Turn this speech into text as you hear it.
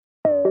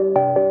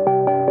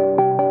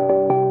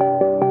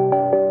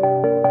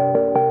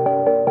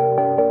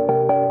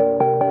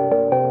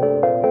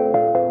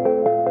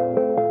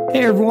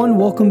everyone,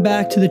 welcome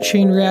back to the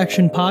Chain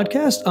Reaction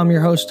Podcast. I'm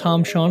your host,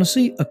 Tom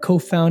Shaughnessy, a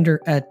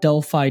co-founder at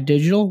Delphi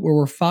Digital, where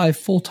we're 5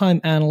 full-time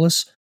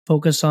analysts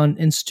focused on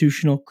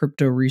institutional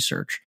crypto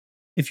research.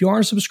 If you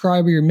aren't a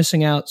subscriber, you're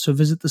missing out, so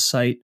visit the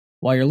site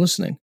while you're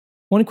listening.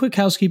 One quick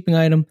housekeeping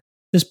item.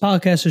 This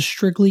podcast is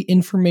strictly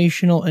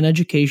informational and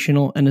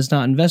educational and is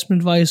not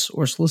investment advice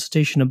or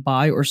solicitation to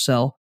buy or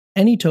sell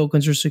any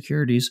tokens or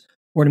securities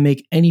or to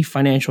make any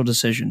financial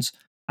decisions.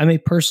 I may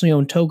personally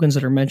own tokens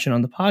that are mentioned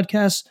on the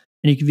podcast,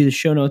 and you can view the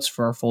show notes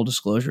for our full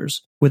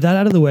disclosures. With that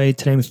out of the way,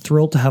 today I'm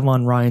thrilled to have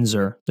on Ryan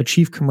Zurrer, the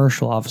Chief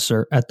Commercial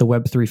Officer at the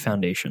Web3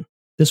 Foundation.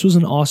 This was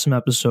an awesome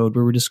episode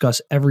where we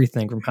discuss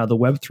everything from how the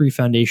Web3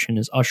 Foundation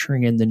is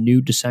ushering in the new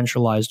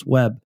decentralized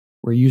web,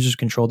 where users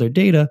control their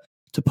data,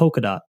 to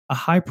Polkadot, a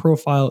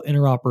high-profile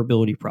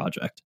interoperability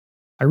project.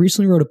 I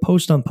recently wrote a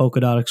post on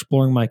Polkadot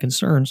exploring my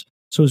concerns,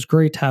 so it's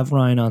great to have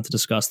Ryan on to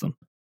discuss them.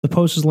 The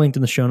post is linked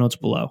in the show notes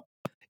below.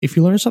 If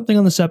you learned something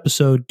on this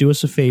episode, do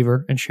us a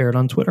favor and share it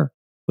on Twitter.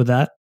 With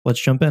that,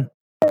 let's jump in.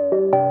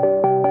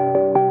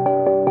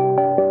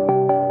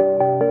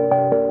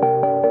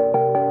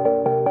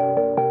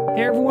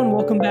 Hey everyone,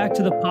 welcome back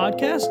to the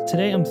podcast.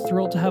 Today I'm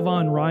thrilled to have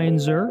on Ryan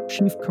Zurrer,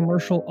 Chief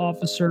Commercial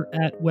Officer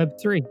at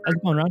Web3. How's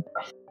it going, Ryan?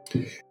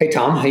 Hey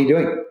Tom, how you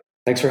doing?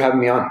 Thanks for having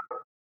me on.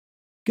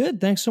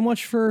 Good. Thanks so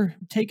much for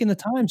taking the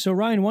time. So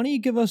Ryan, why don't you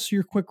give us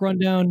your quick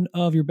rundown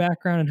of your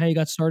background and how you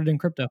got started in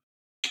crypto?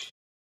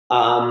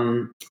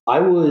 I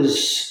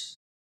was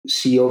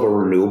CEO of a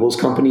renewables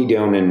company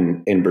down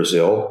in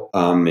Brazil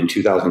in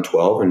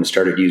 2012 and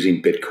started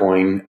using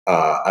Bitcoin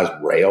as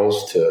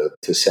rails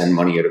to send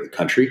money out of the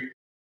country.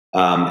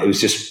 It was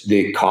just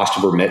the cost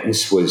of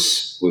remittance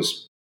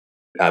was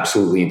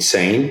absolutely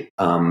insane,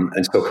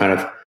 and so kind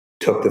of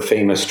took the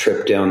famous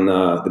trip down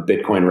the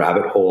Bitcoin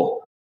rabbit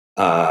hole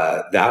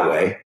that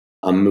way.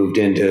 Moved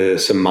into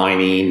some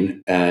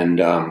mining and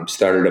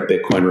started a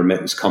Bitcoin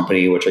remittance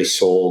company, which I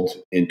sold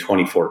in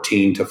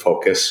 2014 to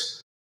focus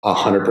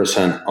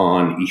 100%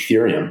 on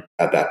Ethereum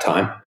at that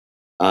time.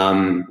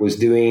 Was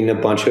doing a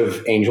bunch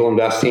of angel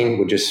investing,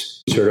 would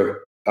just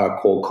sort of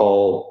cold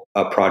call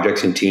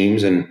projects and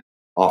teams and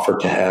offer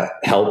to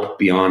help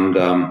beyond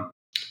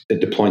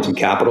deploying some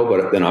capital,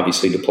 but then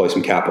obviously deploy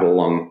some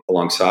capital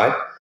alongside.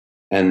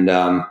 And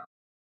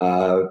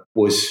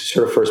was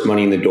sort of first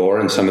money in the door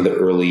in some of the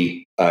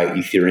early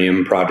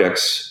Ethereum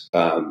projects,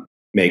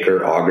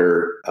 Maker,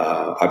 Augur,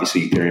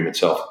 obviously Ethereum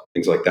itself,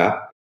 things like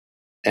that.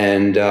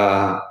 And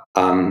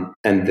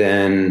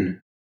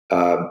then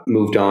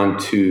moved on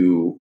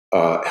to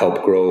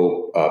help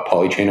grow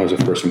Polychain. I was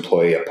the first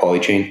employee at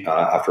Polychain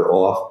after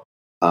Olaf,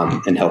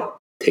 and helped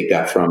take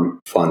that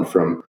fund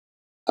from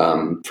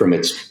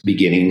its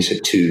beginnings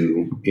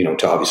to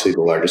obviously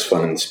the largest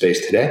fund in the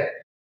space today.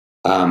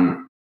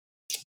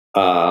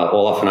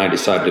 Olaf and I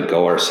decided to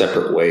go our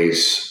separate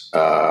ways,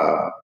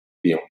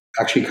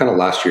 actually kind of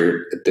last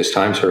year at this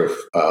time, sort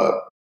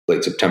of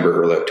late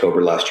September, early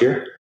October last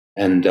year.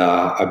 And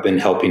I've been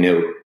helping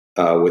out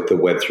with the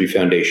Web3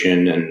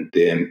 Foundation and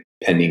the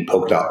impending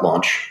Polkadot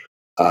launch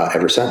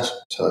ever since.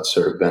 So that's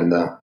sort of been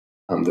the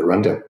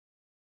rundown.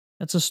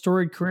 That's a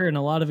storied career and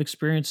a lot of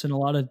experience in a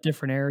lot of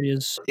different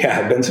areas.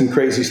 Yeah, been some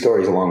crazy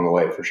stories along the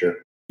way for sure.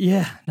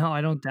 Yeah, no, I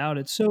don't doubt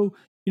it. So,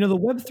 the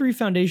Web3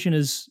 Foundation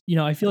is,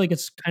 I feel like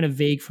it's kind of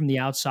vague from the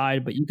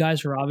outside, but you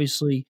guys are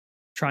obviously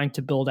trying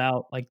to build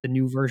out like the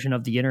new version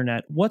of the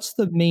internet. What's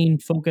the main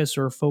focus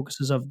or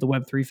focuses of the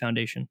Web3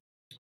 Foundation?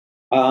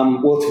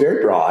 Well, it's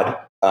very broad.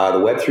 The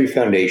Web3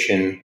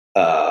 Foundation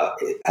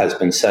has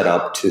been set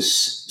up to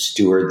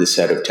steward the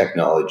set of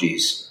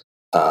technologies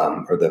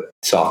or the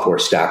software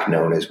stack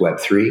known as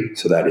Web3.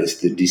 So that is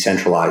the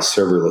decentralized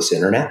serverless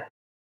internet.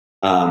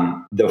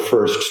 The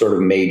first sort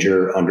of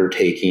major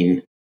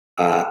undertaking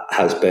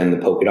has been the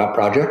Polkadot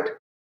project,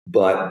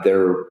 but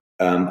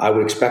I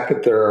would expect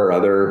that there are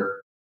other,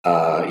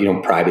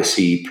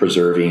 privacy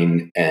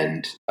preserving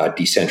and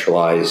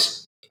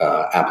decentralized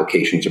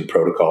applications and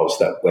protocols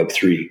that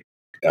Web3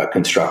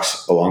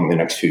 constructs along the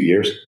next few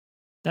years.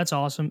 That's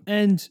awesome.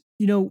 And,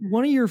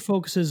 one of your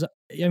focuses,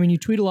 you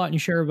tweet a lot and you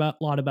share a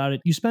lot about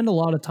it. You spend a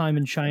lot of time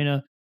in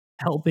China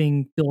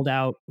helping build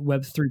out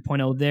Web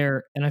 3.0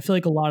 there. And I feel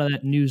like a lot of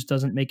that news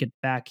doesn't make it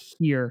back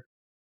here.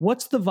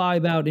 What's the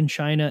vibe out in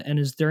China? And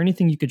is there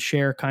anything you could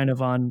share kind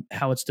of on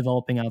how it's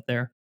developing out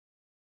there?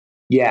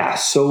 Yeah.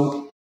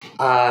 So,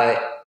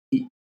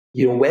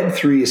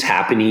 Web3 is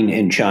happening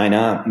in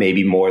China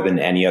maybe more than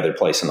any other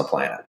place on the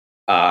planet.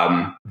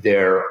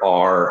 There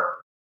are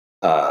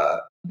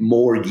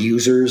more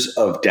users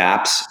of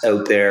dApps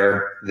out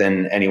there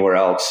than anywhere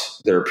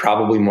else. There are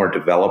probably more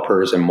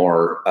developers and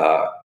more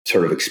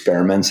sort of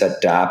experiments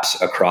at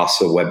dApps across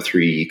the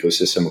Web3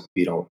 ecosystem,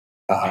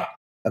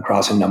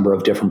 across a number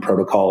of different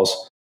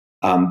protocols.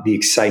 The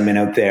excitement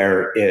out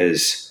there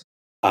is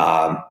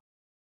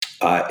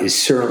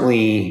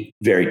certainly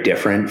very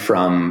different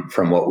from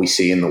what we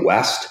see in the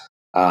West.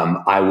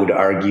 I would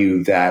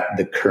argue that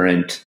the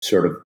current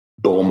sort of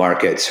bull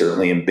market,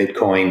 certainly in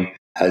Bitcoin,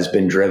 has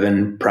been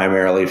driven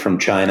primarily from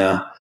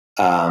China.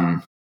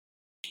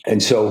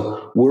 And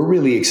so we're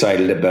really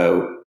excited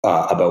about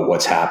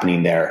what's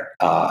happening there,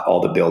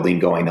 all the building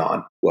going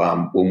on.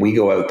 When we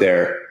go out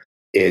there,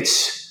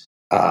 it's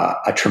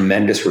a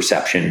tremendous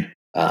reception.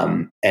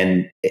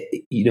 And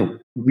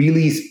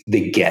really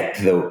they get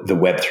the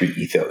Web3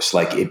 ethos.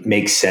 Like, it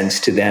makes sense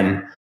to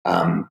them.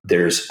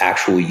 There's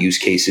actual use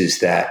cases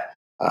that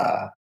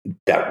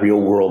real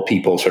world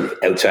people sort of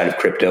outside of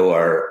crypto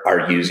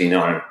are using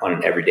on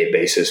an everyday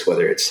basis,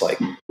 whether it's like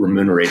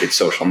remunerated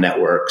social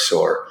networks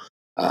or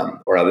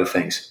other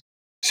things.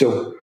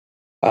 So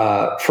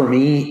for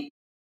me,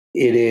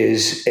 it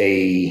is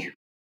a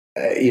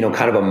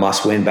kind of a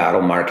must-win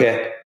battle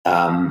market,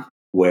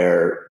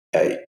 where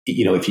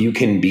if you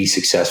can be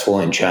successful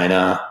in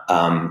China,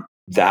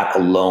 that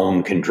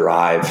alone can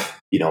drive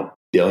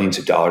billions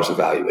of dollars of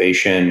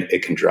valuation.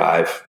 It can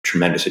drive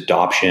tremendous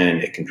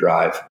adoption. It can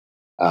drive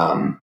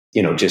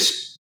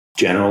just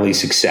generally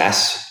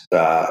success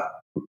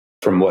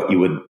from what you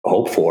would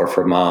hope for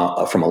from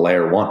a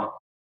layer one.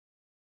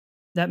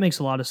 That makes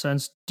a lot of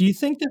sense. Do you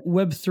think that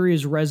Web3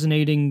 is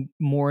resonating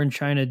more in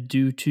China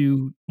due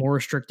to more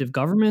restrictive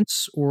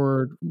governments,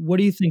 or what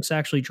do you think is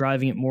actually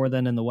driving it more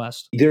than in the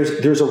West?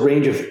 There's a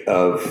range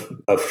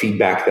of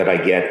feedback that I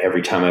get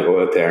every time I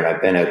go out there, and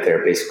I've been out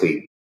there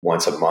basically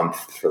once a month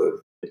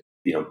for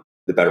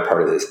the better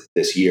part of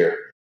this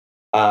year.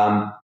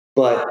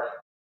 But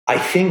I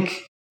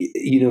think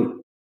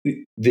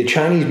the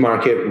Chinese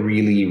market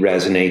really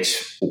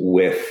resonates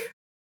with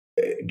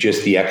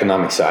just the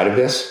economic side of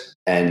this.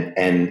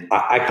 And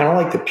I kind of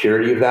like the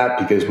purity of that,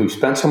 because we've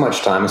spent so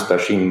much time,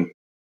 especially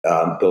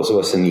those of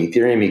us in the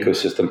Ethereum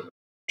ecosystem,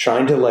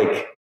 trying to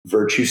like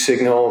virtue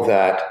signal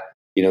that,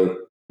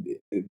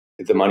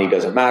 the money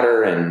doesn't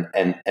matter and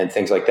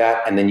things like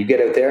that. And then you get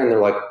out there and they're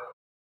like,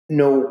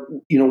 no,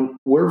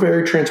 we're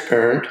very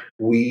transparent.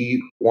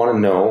 We want to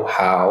know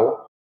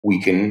how we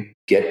can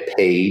get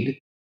paid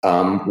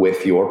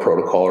with your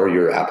protocol or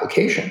your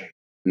application.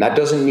 And that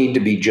doesn't need to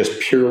be just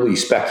purely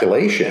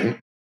speculation,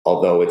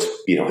 although it's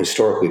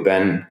historically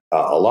been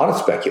a lot of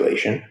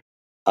speculation,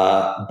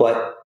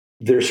 but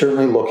they're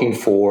certainly looking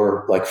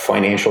for like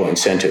financial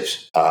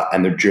incentives,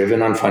 and they're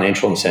driven on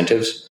financial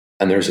incentives.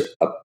 And there's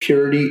a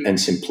purity and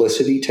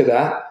simplicity to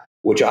that,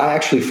 which I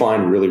actually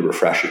find really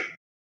refreshing.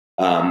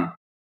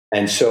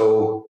 And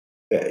so,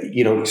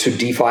 so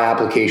DeFi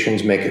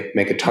applications make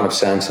a ton of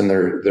sense, and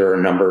there are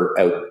a number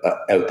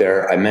out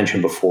there. I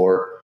mentioned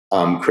before,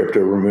 crypto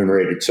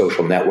remunerated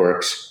social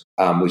networks.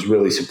 Was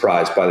really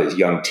surprised by this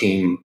young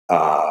team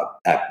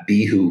at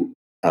Bihu,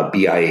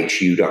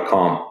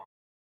 bihu.com,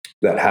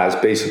 that has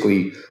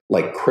basically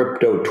like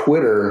crypto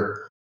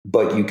Twitter,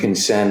 but you can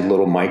send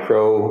little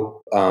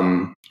micro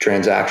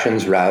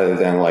transactions rather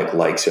than like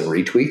likes and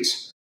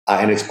retweets,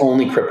 and it's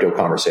only crypto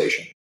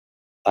conversation.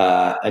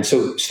 And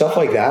so stuff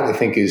like that, I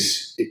think,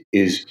 is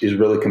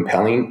really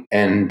compelling,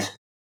 and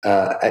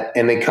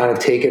they kind of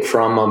take it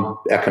from an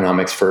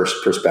economics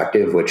first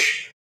perspective,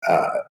 which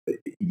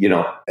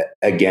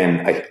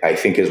again, I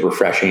think is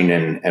refreshing,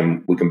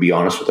 and we can be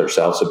honest with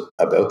ourselves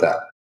about that.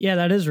 Yeah,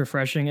 that is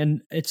refreshing.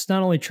 And it's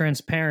not only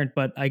transparent,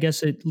 but I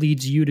guess it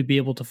leads you to be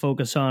able to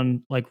focus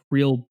on like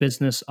real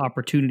business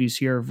opportunities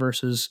here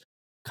versus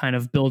kind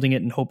of building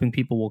it and hoping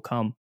people will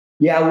come.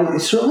 Yeah, well,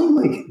 it's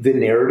certainly like the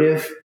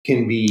narrative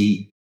can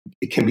be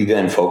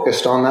then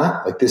focused on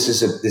that. Like this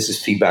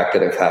is feedback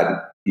that I've had,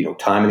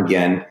 time and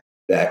again,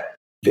 that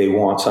they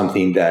want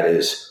something that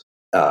is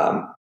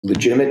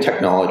legitimate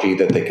technology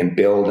that they can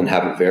build and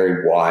have a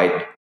very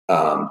wide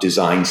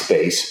design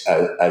space,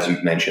 as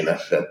you've mentioned,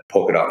 that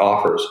Polkadot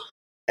offers,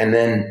 and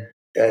then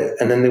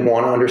they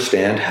want to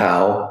understand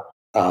how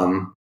how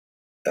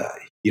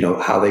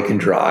they can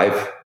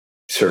drive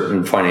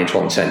certain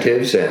financial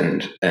incentives,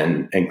 and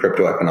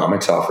crypto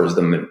economics offers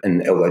them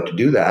an outlet to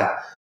do that,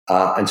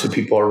 and so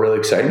people are really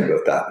excited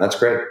about that, and that's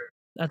great.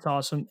 That's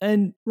awesome.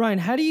 And Ryan,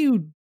 how do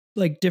you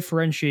like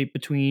differentiate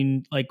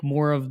between like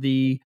more of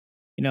the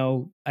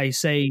I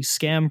say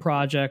scam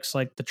projects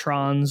like the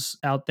Trons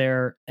out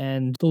there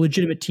and the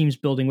legitimate teams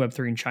building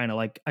Web3 in China?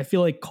 Like, I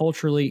feel like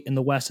culturally in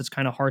the West, it's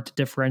kind of hard to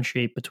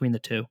differentiate between the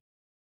two.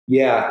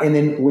 Yeah. And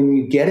then when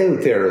you get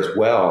out there as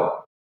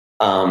well,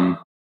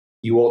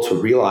 you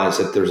also realize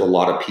that there's a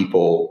lot of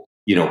people,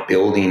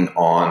 building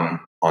on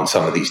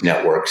some of these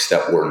networks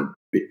that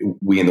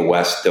we in the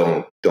West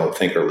don't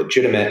think are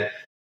legitimate.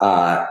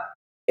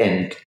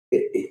 And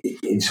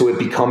so it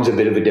becomes a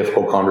bit of a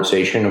difficult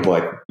conversation of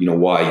like,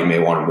 why you may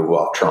want to move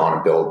off Tron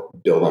and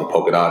build on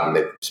Polkadot, and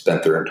they've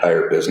spent their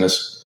entire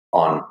business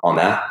on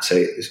that,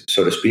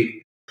 so to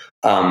speak.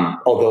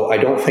 Although I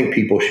don't think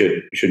people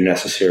should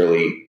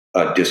necessarily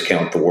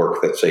discount the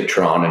work that say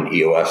Tron and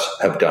EOS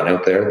have done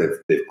out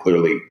there. They've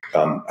clearly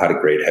had a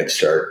great head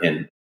start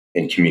in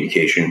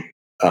communication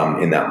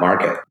in that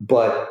market.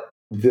 But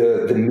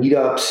the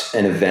meetups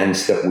and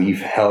events that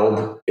we've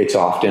held, it's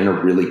often a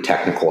really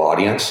technical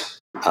audience.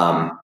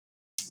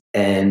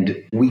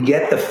 And we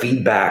get the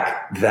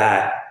feedback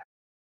that,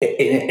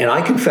 and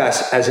I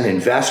confess, as an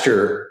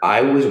investor, I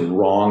was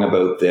wrong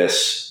about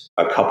this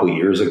a couple of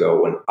years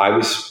ago when I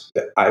was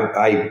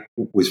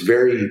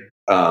very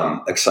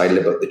excited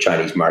about the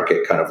Chinese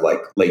market, kind of like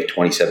late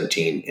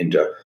 2017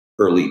 into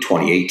early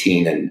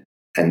 2018,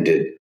 and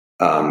did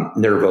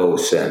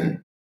Nervos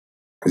and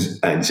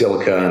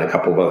Zilliqa and a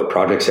couple of other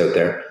projects out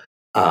there.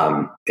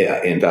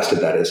 Invested,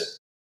 that is.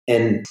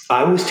 And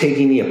I was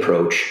taking the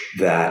approach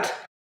that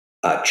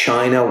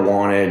China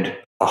wanted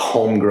a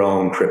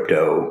homegrown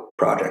crypto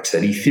projects,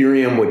 that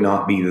Ethereum would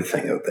not be the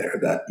thing out there,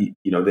 that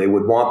they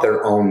would want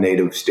their own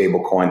native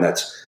stablecoin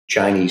that's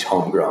Chinese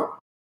homegrown.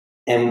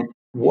 And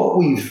what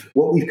we've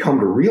come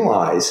to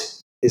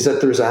realize is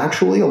that there's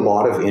actually a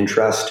lot of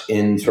interest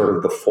in sort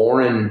of the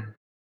foreign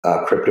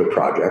crypto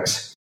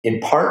projects,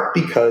 in part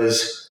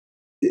because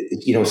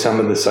some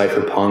of the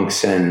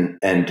cypherpunks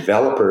and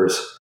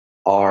developers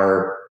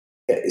are,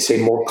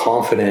 say, more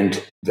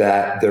confident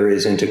that there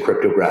isn't a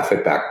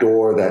cryptographic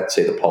backdoor that,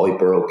 say, the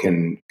Polyboro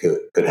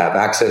could have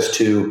access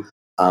to,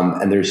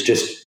 and there's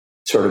just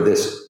sort of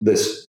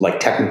this like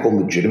technical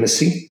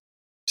legitimacy.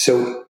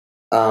 So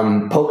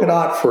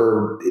Polkadot,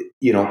 for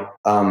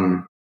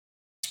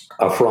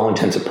all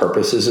intents and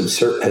purposes,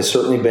 has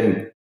certainly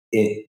been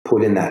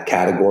put in that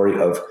category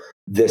of,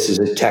 this is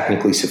a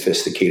technically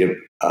sophisticated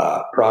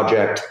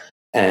project,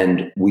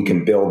 and we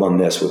can build on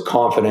this with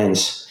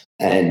confidence.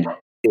 And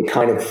it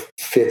kind of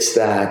fits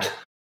that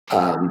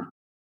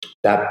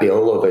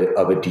bill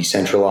of a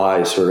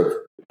decentralized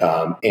sort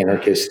of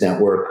anarchist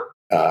network,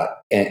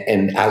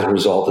 and as a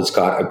result, it's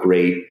got a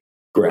great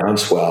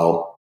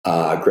groundswell,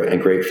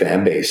 great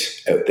fan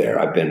base out there.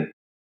 I've been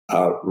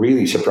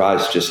really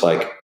surprised. Just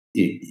like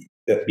a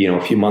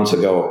few months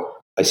ago,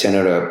 I sent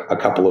out a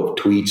couple of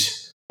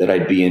tweets that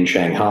I'd be in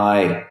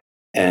Shanghai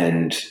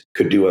and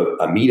could do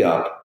a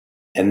meetup,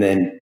 and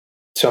then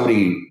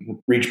somebody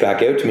reached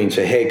back out to me and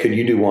say, "Hey, could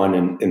you do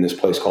one in this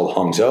place called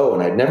Hangzhou?"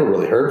 And I'd never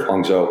really heard of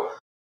Hangzhou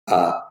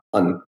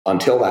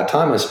until that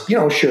time. I was,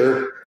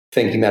 sure,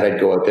 thinking that I'd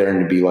go out there and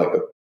it'd be like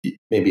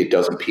maybe a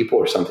dozen people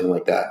or something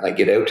like that. And I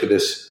get out to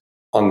this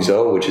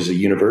Hangzhou, which is a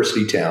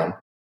university town,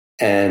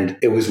 and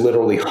it was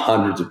literally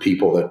hundreds of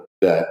people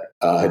that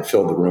had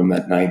filled the room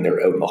that night. And they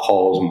were out in the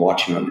halls and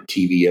watching on the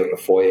TV out in the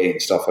foyer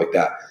and stuff like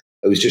that.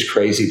 It was just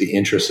crazy, the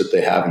interest that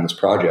they have in this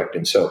project.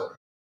 And so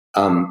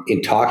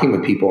in talking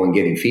with people and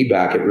getting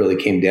feedback, it really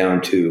came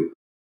down to,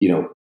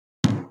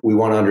 we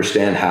want to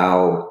understand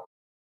how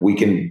we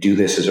can do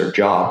this as our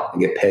job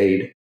and get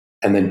paid.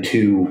 And then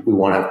two, we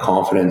want to have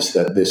confidence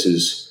that this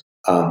is,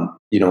 a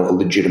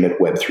legitimate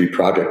Web3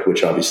 project,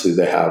 which obviously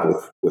they have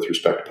with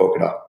respect to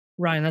Polkadot.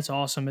 Ryan, that's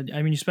awesome.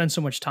 I mean, you spend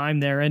so much time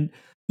there. And,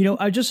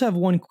 I just have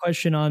one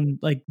question on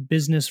like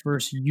business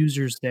versus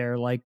users there.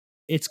 Like,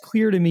 it's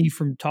clear to me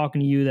from talking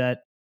to you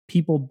that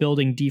people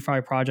building DeFi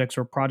projects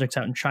or projects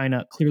out in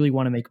China clearly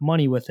want to make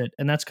money with it.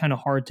 And that's kind of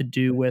hard to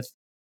do with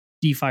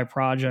DeFi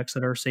projects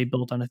that are, say,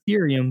 built on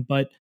Ethereum.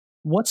 But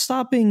what's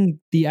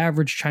stopping the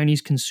average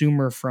Chinese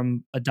consumer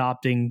from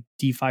adopting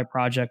DeFi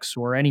projects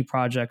or any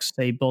projects,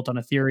 say, built on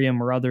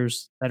Ethereum or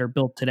others that are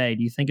built today?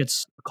 Do you think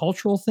it's a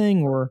cultural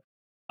thing, or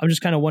I'm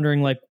just kind of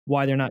wondering like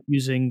why they're not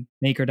using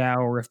MakerDAO,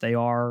 or if they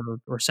are,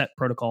 or Set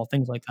Protocol,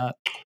 things like that?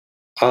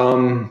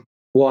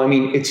 Well, I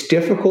mean, it's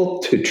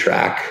difficult to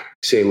track,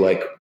 say,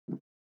 like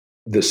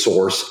the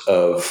source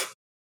of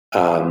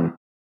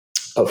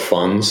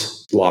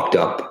funds locked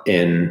up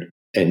in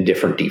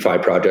different DeFi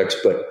projects,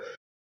 but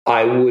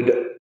I would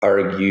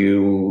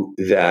argue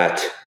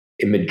that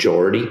a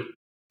majority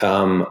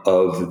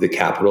of the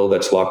capital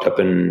that's locked up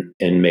in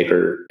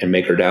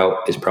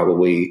MakerDAO is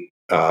probably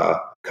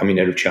coming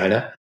out of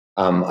China.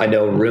 I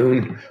know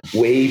Rune,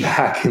 way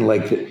back in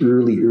like the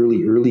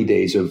early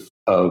days of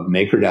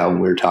MakerDAO, when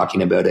we were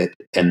talking about it,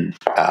 and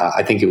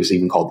I think it was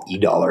even called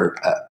eDollar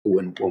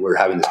when we were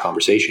having this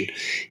conversation.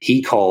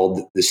 He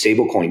called the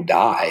stablecoin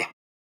DAI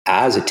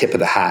as a tip of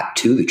the hat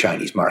to the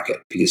Chinese market,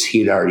 because he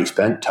had already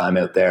spent time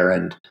out there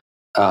and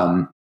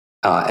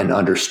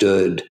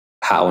understood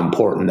how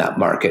important that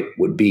market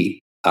would be.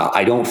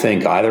 I don't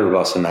think either of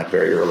us in that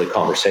very early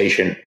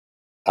conversation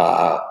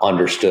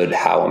understood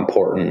how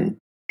important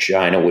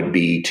China would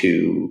be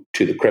to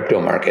the crypto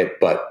market,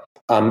 but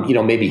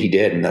maybe he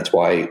did, and that's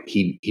why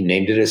he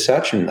named it as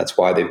such, and that's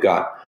why they've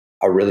got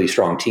a really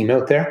strong team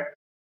out there.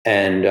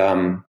 And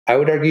I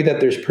would argue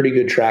that there's pretty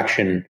good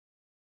traction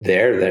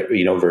there, that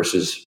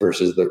versus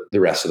the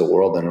rest of the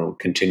world, and it'll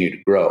continue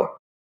to grow.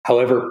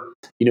 However,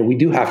 we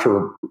do have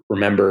to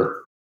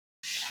remember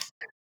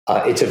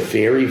it's a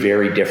very,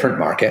 very different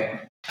market.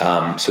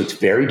 So it's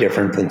very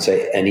different than,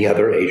 say, any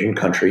other Asian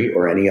country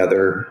or any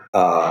other,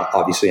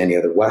 obviously any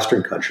other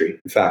Western country.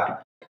 In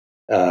fact,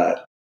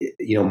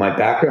 my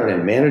background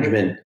in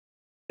management,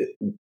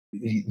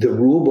 the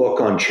rule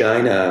book on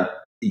China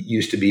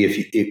used to be,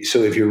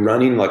 if you're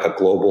running like a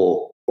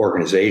global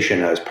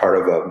organization as part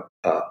of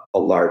a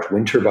large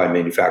wind turbine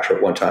manufacturer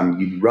at one time,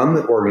 you'd run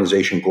the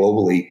organization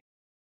globally,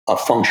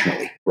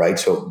 functionally, right?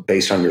 So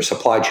based on your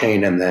supply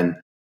chain and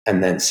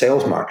then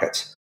sales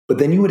markets. But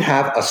then you would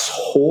have a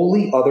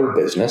wholly other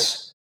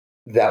business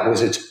that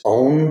was its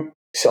own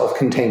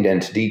self-contained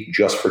entity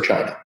just for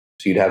China.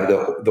 So you'd have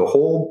the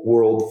whole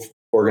world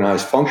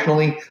organized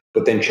functionally,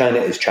 but then China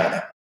is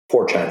China.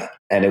 for China,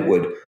 and it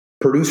would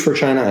produce for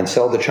China and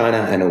sell to China,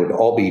 and it would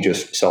all be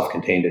just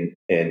self-contained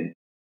in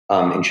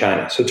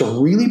China. So it's a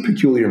really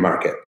peculiar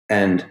market,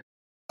 and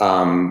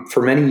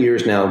for many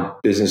years now,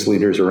 business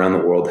leaders around the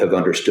world have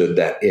understood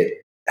that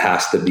it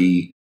has to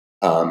be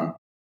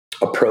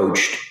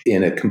approached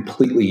in a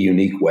completely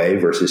unique way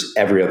versus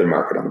every other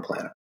market on the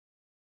planet.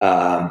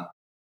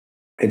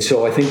 And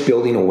so I think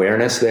building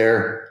awareness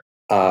there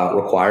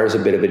requires a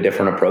bit of a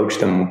different approach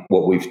than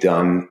what we've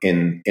done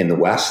in the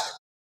West.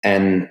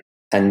 And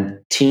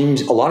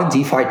teams, a lot of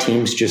DeFi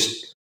teams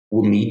just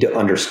will need to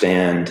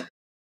understand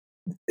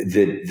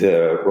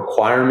the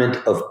requirement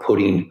of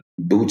putting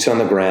boots on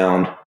the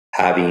ground,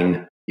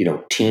 having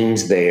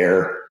teams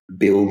there,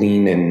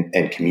 building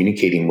and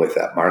communicating with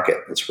that market.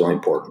 That's really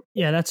important.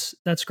 Yeah,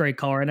 that's great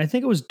color. And I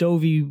think it was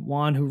Dovey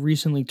Wan who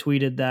recently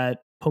tweeted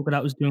that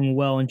Polkadot was doing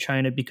well in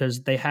China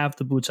because they have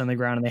the boots on the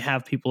ground and they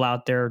have people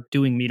out there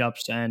doing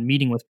meetups and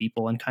meeting with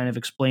people and kind of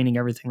explaining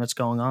everything that's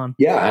going on.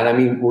 Yeah, and I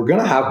mean, we're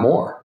going to have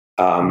more.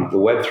 The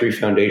Web3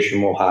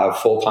 Foundation will have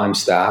full-time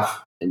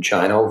staff in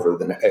China.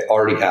 It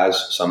already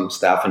has some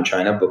staff in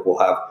China, but we'll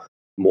have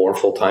more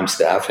full-time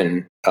staff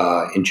in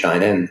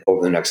China. And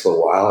over the next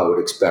little while, I would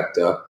expect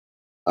a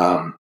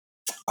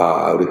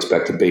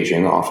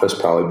Beijing office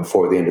probably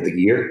before the end of the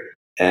year.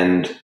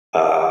 And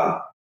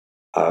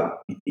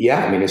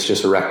yeah, I mean, it's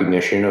just a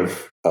recognition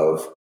of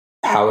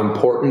how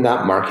important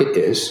that market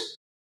is.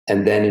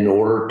 And then in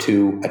order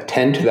to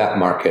attend to that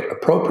market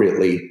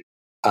appropriately,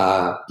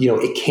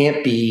 it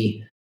can't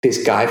be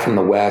this guy from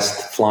the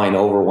West flying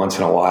over once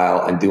in a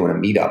while and doing a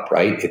meetup,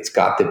 right? It's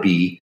got to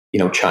be,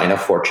 China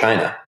for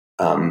China,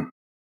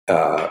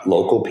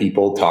 local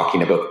people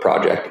talking about the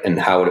project and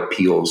how it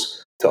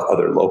appeals to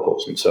other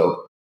locals. And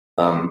so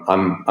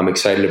I'm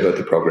excited about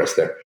the progress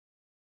there.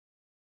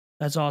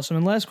 That's awesome.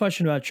 And last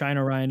question about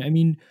China, Ryan. I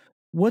mean,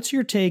 what's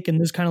your take,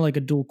 and this is kind of like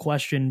a dual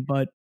question,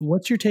 but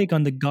what's your take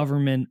on the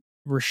government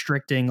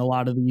restricting a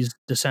lot of these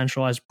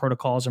decentralized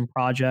protocols and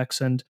projects?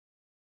 And,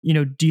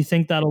 do you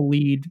think that'll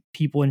lead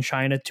people in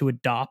China to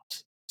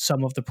adopt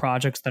some of the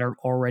projects that are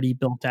already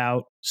built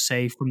out,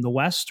 say, from the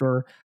West?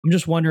 Or I'm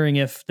just wondering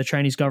if the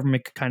Chinese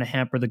government could kind of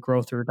hamper the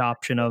growth or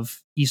adoption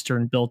of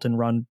Eastern built and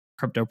run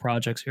crypto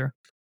projects here.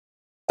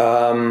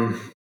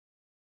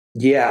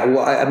 Yeah,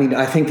 well, I mean,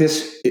 I think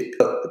this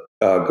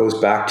goes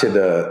back to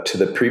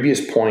the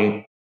previous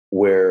point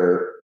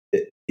where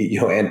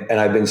and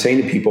I've been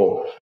saying to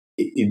people,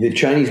 the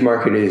Chinese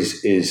market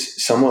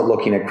is somewhat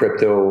looking at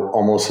crypto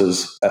almost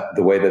as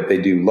the way that they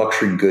do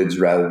luxury goods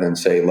rather than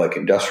say like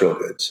industrial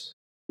goods,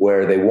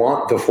 where they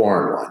want the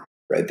foreign one,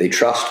 right? They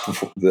trust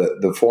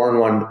the foreign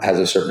one has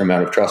a certain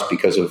amount of trust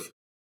because of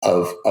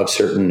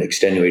certain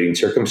extenuating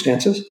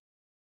circumstances,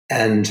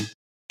 and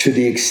to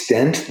the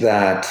extent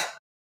that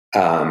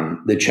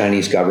the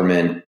Chinese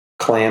government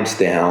clamps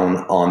down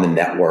on the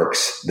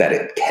networks that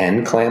it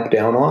can clamp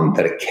down on,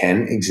 that it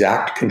can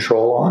exact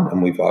control on,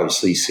 and we've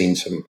obviously seen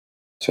some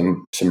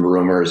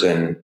rumors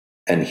and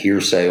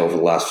hearsay over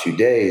the last few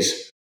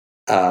days.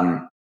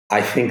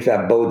 I think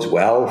that bodes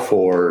well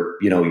for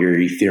your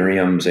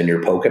Ethereums and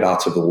your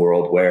Polkadots of the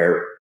world,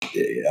 where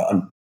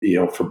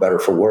for better or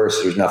for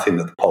worse, there's nothing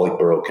that the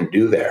Politburo can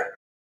do there.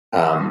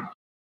 And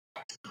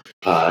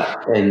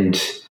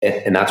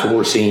that's what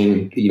we're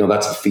seeing.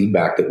 That's the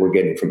feedback that we're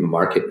getting from the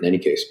market in any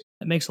case.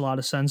 That makes a lot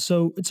of sense.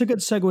 So it's a good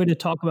segue to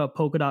talk about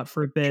Polkadot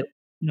for a bit,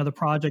 the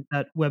project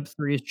that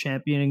Web3 is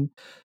championing.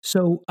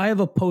 So I have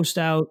a post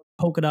out,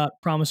 Polkadot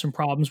Promise and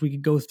Problems we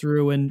could go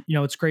through. And,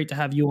 it's great to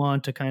have you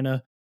on to kind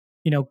of,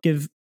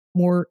 give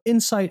more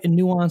insight and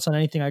nuance on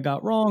anything I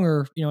got wrong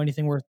or,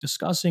 anything worth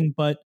discussing.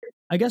 But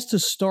I guess to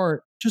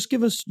start, just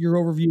give us your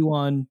overview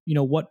on,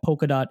 what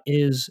Polkadot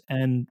is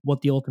and what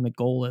the ultimate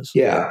goal is.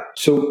 Yeah.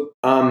 So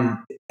at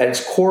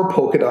its core,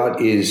 Polkadot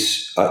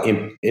is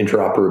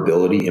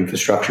interoperability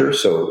infrastructure.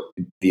 So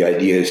the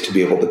idea is to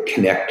be able to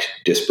connect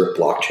disparate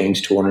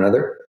blockchains to one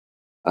another.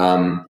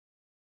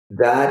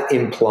 That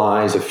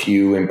implies a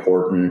few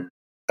important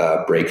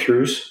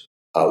breakthroughs.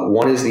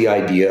 One is the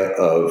idea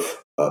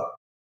of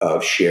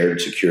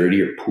shared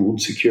security or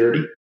pooled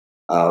security.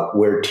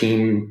 Where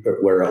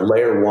a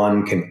layer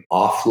one can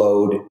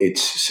offload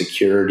its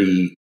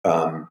security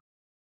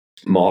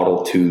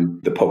model to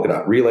the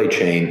Polkadot relay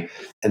chain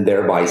and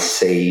thereby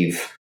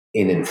save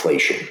in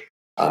inflation.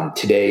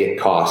 Today, it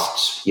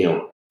costs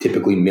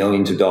typically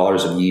millions of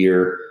dollars a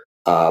year.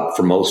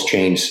 For most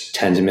chains,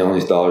 tens of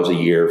millions of dollars a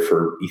year.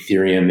 For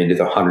Ethereum, into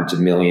the hundreds of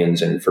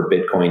millions, and for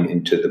Bitcoin,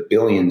 into the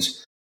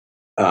billions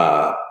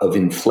of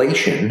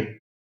inflation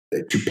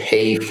to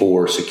pay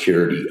for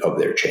security of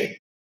their chain.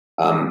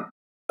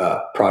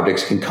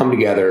 Projects can come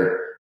together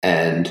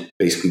and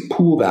basically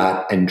pool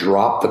that and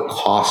drop the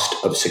cost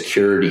of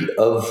security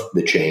of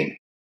the chain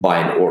by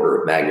an order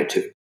of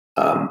magnitude,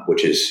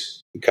 which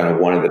is kind of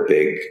one of the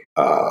big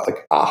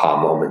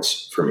aha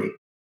moments for me.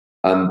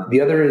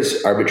 The other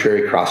is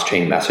arbitrary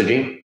cross-chain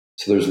messaging.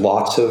 So there's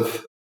lots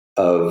of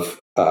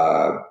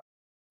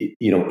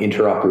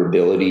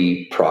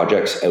interoperability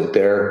projects out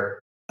there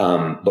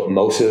but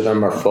most of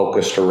them are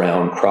focused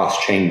around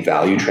cross-chain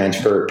value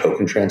transfer,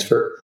 token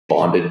transfer,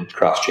 bonded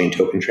cross-chain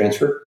token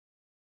transfer.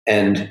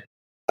 And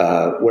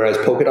whereas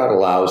Polkadot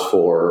allows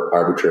for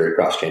arbitrary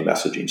cross-chain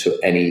messaging, so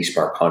any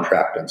smart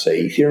contract on,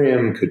 say,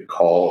 Ethereum could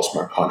call a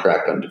smart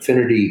contract on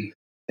Dfinity,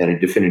 and a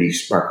Dfinity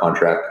smart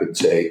contract could,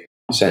 say,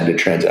 send a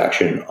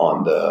transaction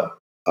on the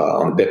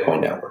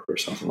Bitcoin network or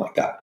something like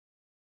that.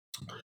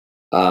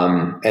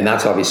 And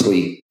that's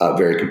obviously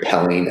very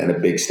compelling and a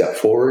big step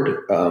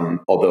forward.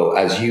 Although,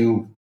 as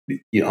you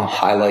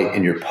highlight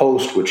in your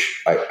post,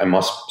 which I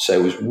must say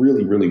was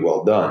really, really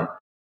well done,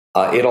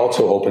 it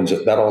also opens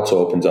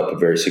up a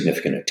very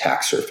significant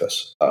attack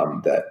surface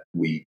that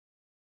we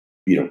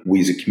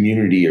as a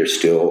community are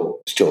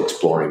still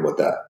exploring what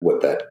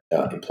that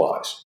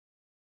implies.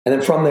 And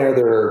then from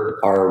there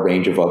are a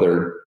range of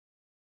other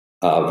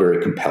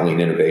very compelling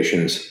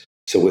innovations.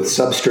 So with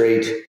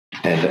Substrate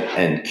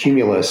and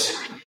Cumulus,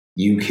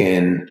 you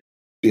can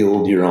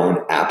build your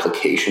own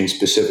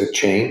application-specific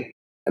chain.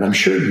 And I'm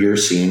sure you're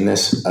seeing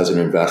this as an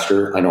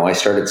investor. I know I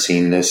started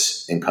seeing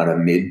this in kind of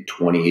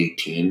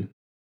mid-2018,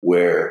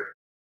 where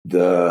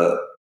the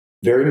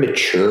very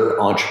mature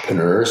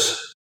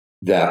entrepreneurs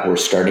that were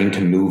starting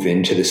to move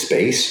into the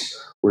space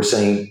were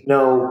saying,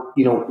 no,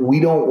 we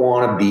don't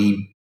want to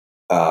be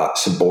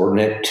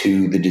subordinate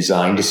to the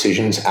design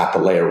decisions at the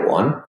layer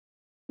one.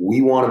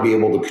 We want to be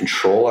able to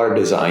control our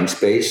design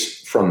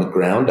space from the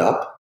ground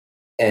up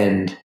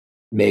and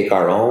make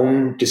our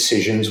own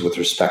decisions with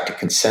respect to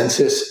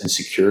consensus and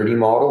security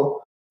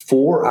model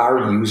for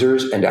our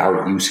users and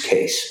our use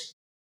case.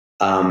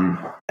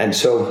 And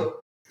so,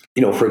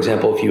 for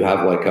example, if you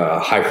have like a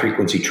high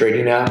frequency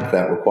trading app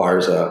that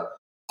requires a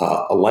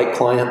light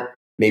client,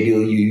 maybe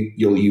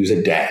you'll use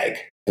a DAG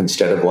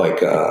instead of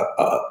like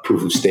a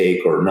proof of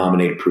stake or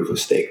nominated proof of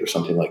stake or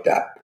something like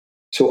that.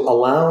 So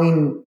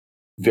allowing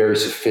very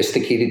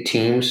sophisticated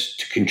teams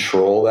to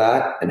control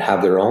that and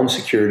have their own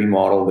security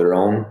model, their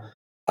own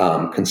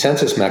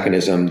consensus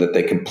mechanism that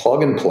they can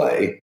plug and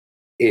play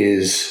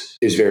is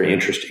very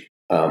interesting,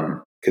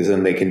 because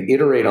then they can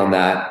iterate on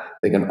that.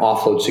 They can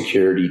offload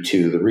security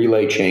to the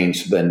relay chain.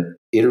 So then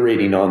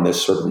iterating on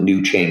this sort of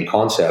new chain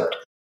concept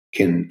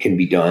can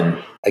be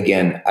done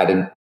again at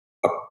a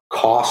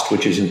cost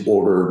which is an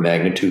order of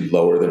magnitude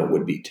lower than it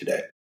would be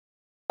today.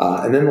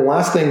 And then the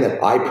last thing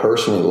that I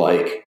personally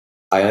like,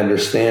 I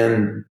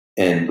understand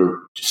and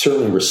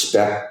certainly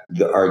respect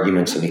the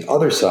arguments on the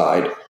other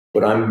side,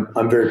 but I'm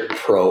very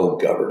pro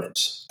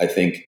governance. I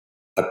think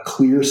a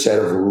clear set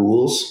of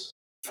rules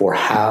for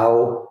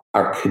how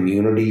our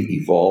community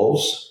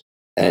evolves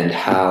and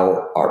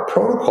how our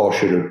protocol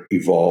should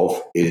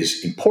evolve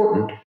is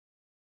important.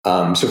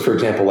 So, for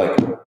example, like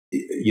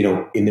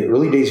in the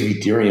early days of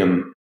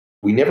Ethereum,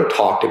 we never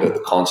talked about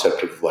the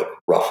concept of like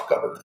rough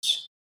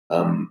governance.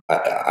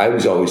 I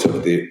was always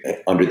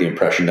under the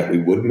impression that we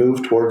would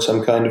move towards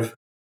some kind of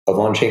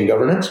on-chain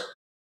governance,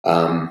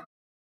 and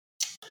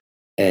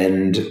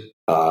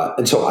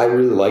so I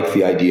really like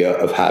the idea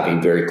of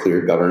having very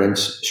clear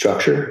governance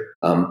structure.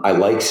 I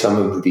like some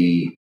of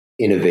the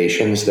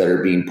innovations that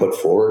are being put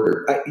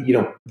forward,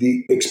 or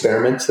the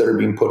experiments that are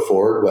being put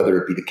forward, whether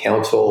it be the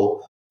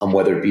council,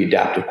 whether it be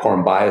adaptive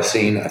quorum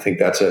biasing. I think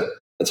that's a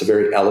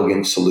very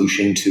elegant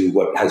solution to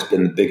what has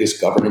been the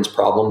biggest governance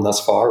problem thus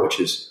far,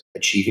 which is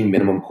achieving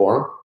minimum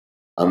quorum.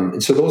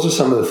 And so those are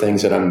some of the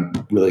things that I'm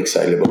really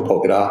excited about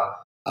Polkadot,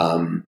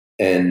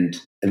 and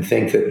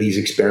think that these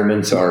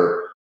experiments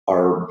are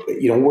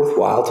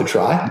worthwhile to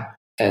try.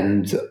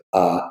 And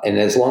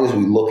as long as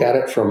we look at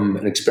it from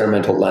an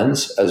experimental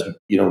lens, as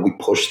we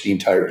push the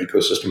entire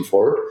ecosystem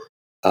forward,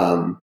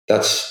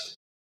 that's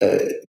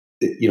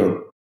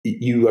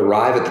you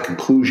arrive at the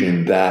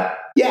conclusion that,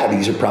 yeah,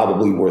 these are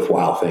probably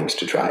worthwhile things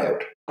to try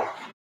out.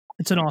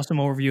 It's an awesome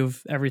overview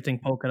of everything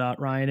Polkadot,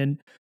 Ryan.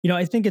 And,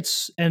 I think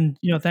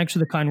thanks for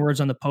the kind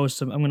words on the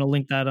post. I'm going to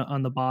link that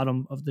on the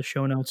bottom of the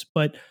show notes.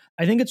 But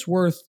I think it's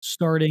worth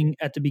starting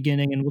at the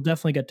beginning, and we'll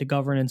definitely get to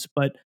governance.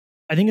 But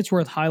I think it's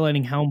worth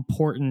highlighting how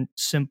important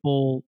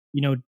simple,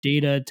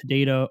 data to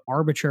data,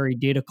 arbitrary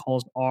data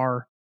calls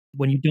are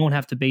when you don't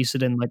have to base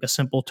it in like a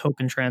simple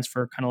token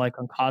transfer, kind of like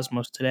on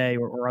Cosmos today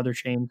or other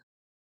chains.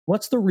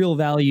 What's the real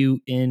value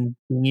in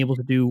being able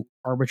to do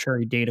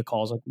arbitrary data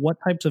calls? Like, what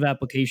types of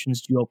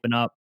applications do you open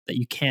up that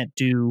you can't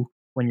do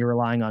when you're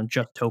relying on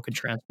just token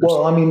transfers?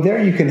 Well, I mean,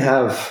 there you can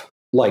have,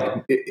 like,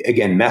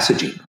 again,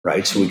 messaging,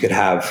 right? So we could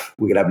have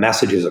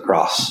messages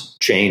across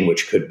chain,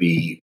 which could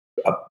be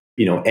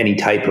any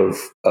type of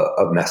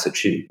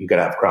message. You could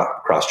have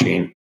cross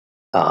chain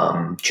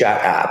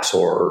chat apps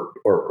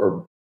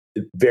or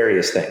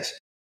various things.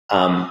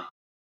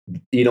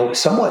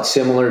 Somewhat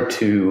similar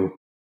to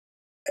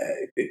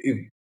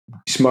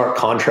smart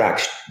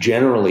contracts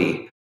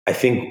generally. I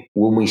think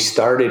when we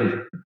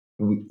started,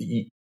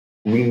 we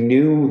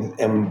knew,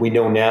 and we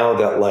know now,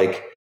 that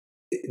like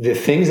the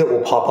things that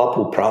will pop up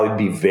will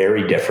probably be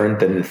very different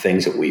than the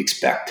things that we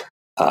expect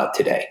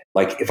today.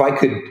 Like if I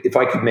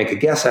could make a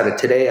guess at it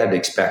today, I'd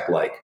expect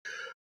like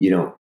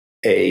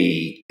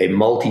a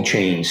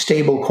multi-chain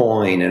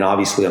stablecoin and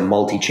obviously a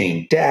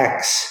multi-chain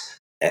DEX.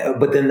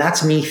 But then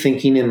that's me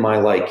thinking in my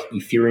like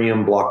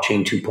Ethereum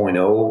blockchain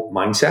 2.0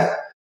 mindset.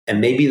 And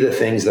maybe the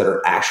things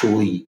that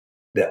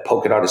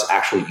Polkadot is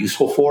actually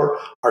useful for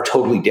are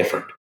totally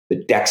different. The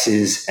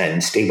DEXs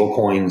and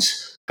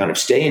stablecoins kind of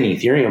stay in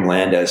Ethereum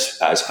land as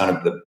kind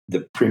of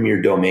the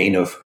premier domain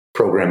of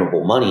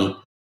programmable money.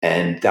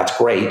 And that's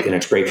great. And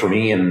it's great for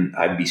me. And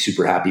I'd be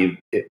super happy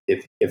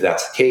if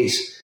that's the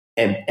case.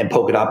 And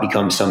Polkadot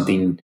becomes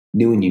something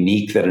new and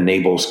unique that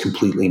enables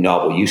completely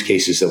novel use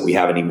cases that we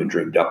haven't even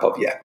dreamed up of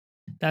yet.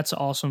 That's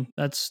awesome.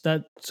 That's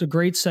a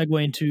great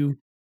segue into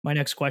my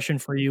next question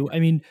for you. I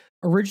mean,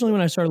 originally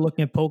when I started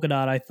looking at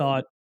Polkadot, I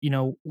thought,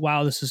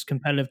 wow, this is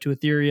competitive to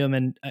Ethereum.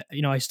 And,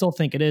 I still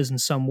think it is in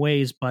some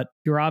ways, but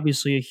you're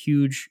obviously a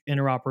huge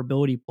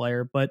interoperability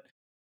player. But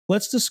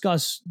let's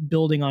discuss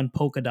building on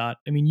Polkadot.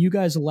 I mean, you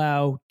guys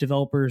allow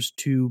developers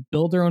to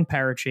build their own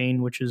parachain,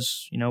 which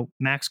is,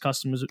 max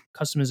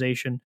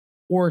customization,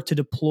 or to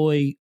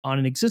deploy on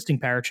an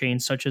existing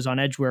parachain, such as on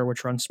Edgeware,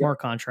 which runs smart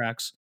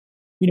contracts.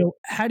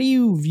 How do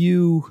you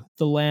view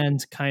the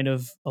land kind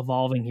of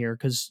evolving here?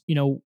 Because,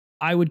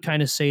 I would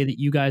kind of say that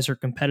you guys are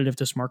competitive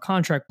to smart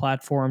contract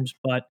platforms,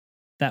 but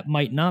that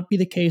might not be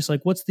the case.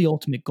 Like, what's the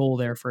ultimate goal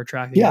there for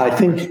attracting? Yeah, I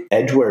think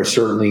Edgeware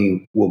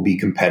certainly will be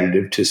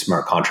competitive to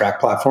smart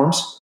contract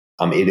platforms.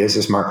 It is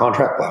a smart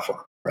contract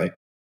platform, right?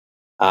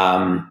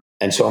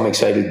 And so I'm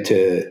excited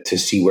to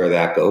see where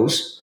that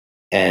goes.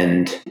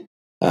 And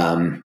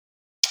and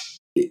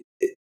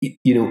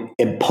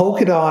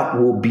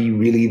Polkadot will be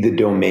really the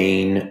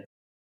domain,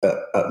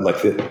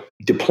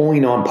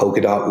 deploying on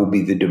Polkadot will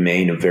be the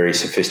domain of very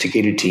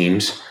sophisticated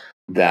teams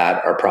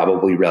that are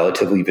probably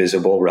relatively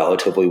visible,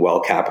 relatively well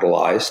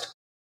capitalized,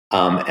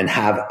 and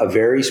have a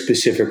very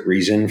specific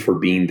reason for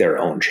being their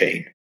own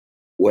chain.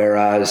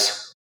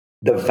 Whereas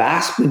the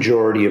vast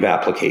majority of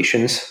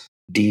applications,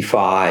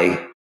 DeFi,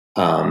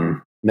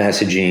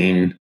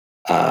 messaging,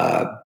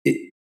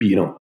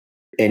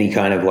 any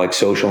kind of like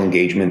social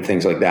engagement,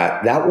 things like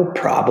that, that will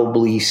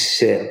probably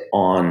sit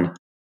on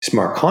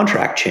smart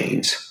contract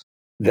chains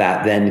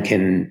that then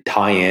can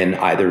tie in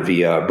either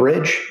via a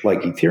bridge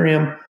like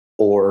Ethereum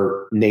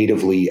or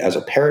natively as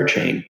a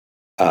parachain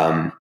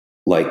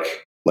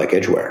like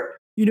Edgeware.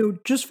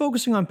 Just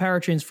focusing on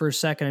parachains for a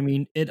second, I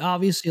mean, it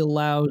obviously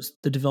allows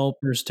the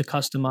developers to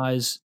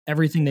customize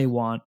everything they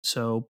want.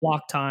 So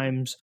block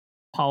times,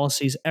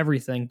 policies,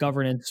 everything,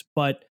 governance,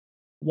 but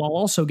while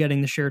also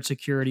getting the shared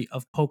security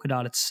of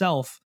Polkadot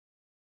itself.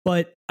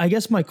 But I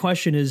guess my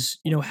question is,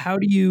 how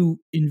do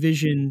you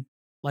envision,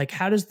 like,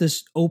 how does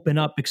this open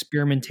up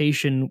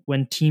experimentation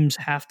when teams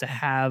have to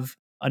have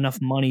enough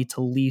money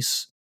to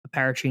lease a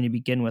parachain to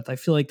begin with? I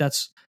feel like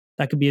that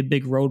could be a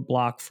big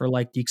roadblock for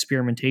like the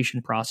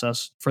experimentation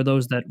process for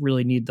those that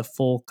really need the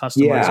full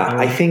customizability. Yeah,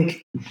 I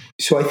think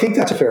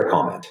that's a fair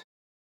comment.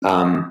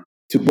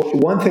 So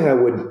one thing I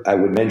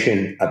would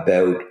mention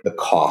about the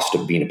cost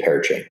of being a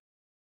parachain.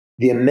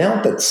 The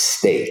amount that's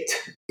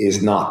staked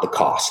is not the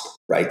cost,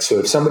 right? So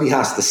if somebody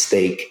has to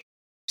stake,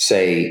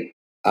 say,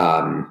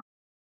 $3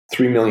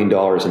 million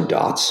in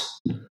dots,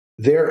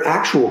 their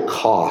actual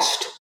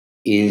cost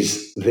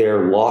is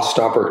their lost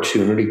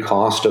opportunity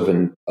cost of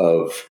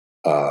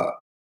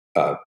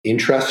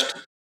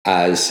interest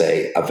as,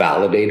 say, a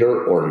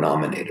validator or a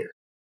nominator.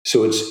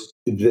 So it's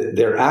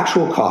their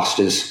actual cost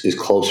is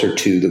closer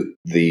to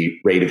the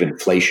rate of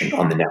inflation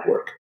on the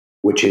network,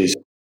 which is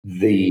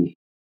the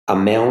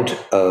amount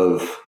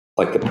of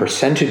like the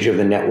percentage of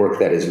the network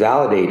that is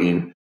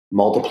validating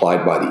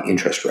multiplied by the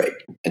interest rate.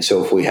 And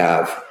so if we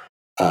have,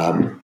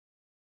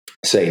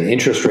 say, an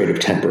interest rate of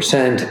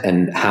 10%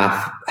 and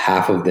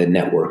half of the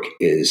network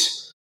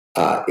is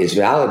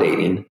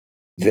validating,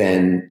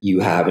 then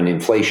you have an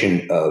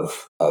inflation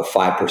of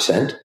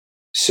 5%.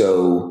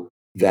 So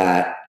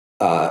that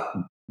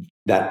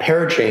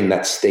parachain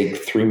that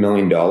staked $3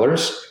 million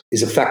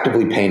is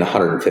effectively paying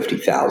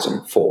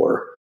 $150,000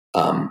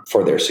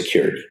 for their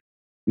security.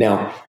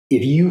 Now,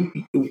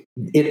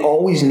 it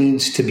always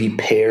needs to be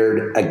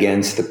paired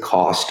against the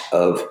cost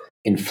of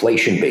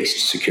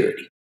inflation-based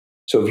security.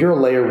 So if you're a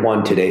layer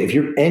one today, if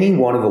you're any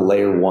one of the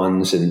layer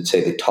ones in,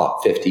 say, the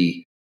top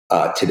 50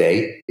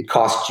 today, it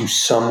costs you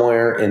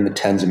somewhere in the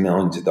tens of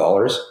millions of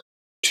dollars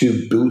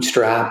to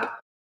bootstrap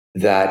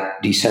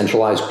that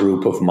decentralized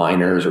group of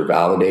miners or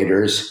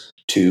validators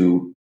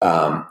to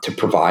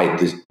provide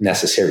the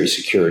necessary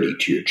security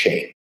to your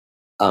chain.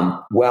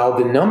 While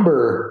the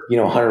number,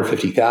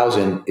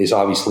 150,000 is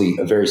obviously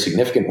a very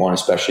significant one,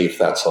 especially if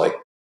that's like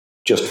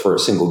just for a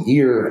single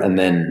year and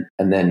then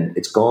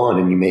it's gone,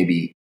 and you may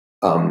be,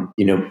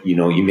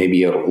 you may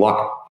be out of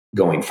luck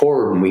going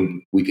forward,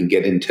 and we can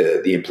get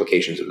into the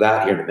implications of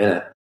that here in a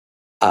minute.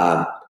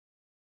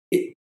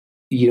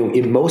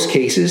 In most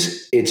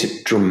cases,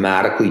 it's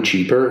dramatically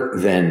cheaper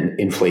than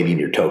inflating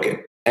your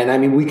token. And I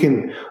mean, we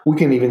can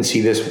even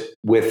see this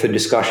with the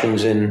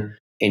discussions in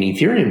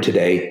Ethereum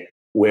today,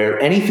 where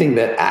anything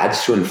that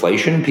adds to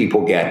inflation,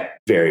 people get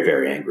very,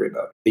 very angry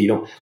about.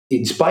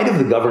 in spite of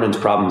the governance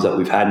problems that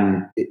we've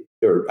had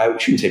or I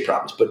shouldn't say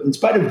problems, but in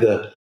spite of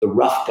the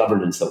rough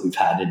governance that we've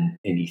had in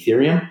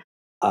Ethereum,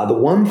 the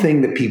one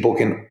thing that people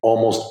can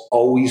almost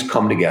always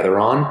come together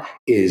on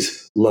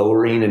is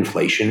lowering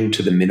inflation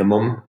to the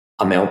minimum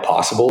amount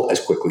possible as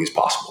quickly as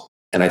possible.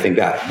 And I think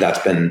that that's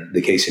been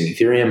the case in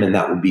Ethereum, and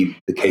that would be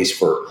the case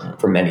for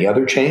many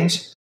other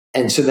chains.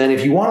 And so then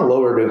if you want to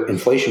lower the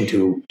inflation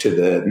to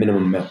the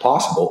minimum amount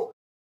possible,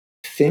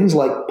 things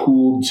like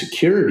pooled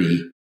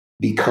security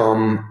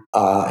become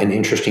an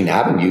interesting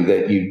avenue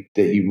that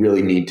you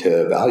really need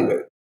to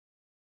evaluate.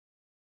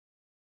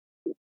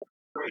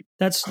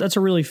 That's a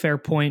really fair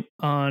point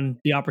on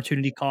the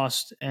opportunity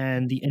cost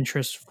and the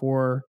interest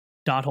for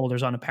dot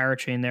holders on a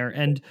parachain there.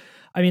 And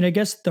I mean, I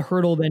guess the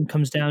hurdle then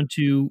comes down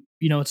to,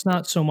 it's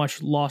not so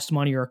much lost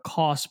money or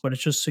cost, but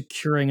it's just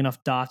securing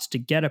enough dots to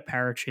get a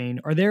parachain.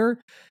 Are there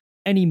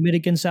any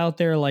mitigants out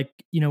there, like,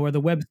 are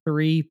the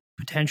Web3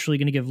 potentially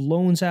going to give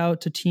loans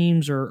out to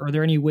teams, or are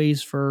there any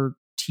ways for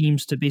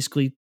teams to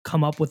basically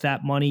come up with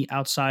that money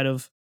outside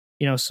of,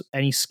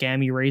 any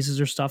scammy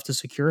raises or stuff to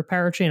secure a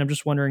parachain? I'm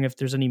just wondering if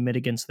there's any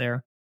mitigants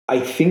there. I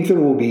think there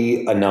will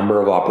be a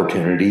number of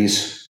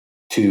opportunities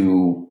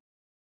to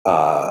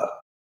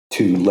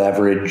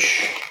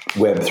leverage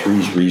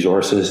Web3's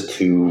resources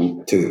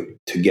to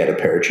get a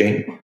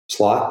parachain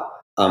slot.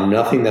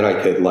 Nothing that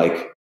I could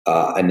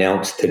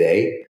announce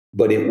today,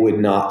 but it would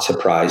not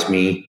surprise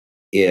me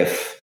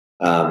if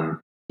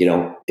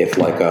if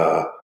like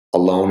a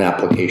loan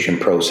application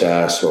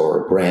process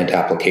or grant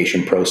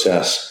application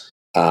process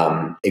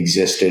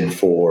existed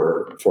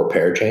for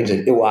parachains.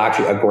 And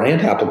actually, a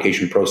grant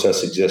application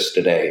process exists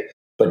today,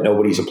 but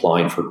nobody's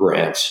applying for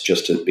grants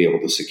just to be able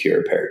to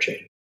secure a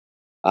parachain.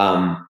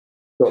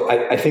 So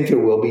I think there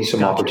will be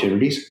some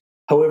opportunities.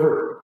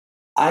 However,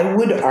 I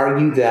would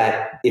argue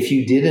that if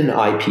you did an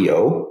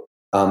IPO,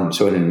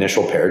 so an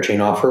initial parachain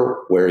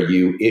offer, where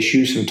you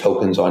issue some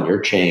tokens on your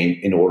chain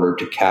in order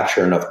to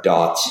capture enough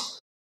dots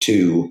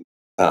to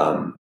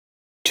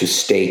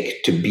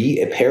stake to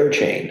be a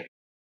parachain,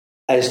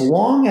 as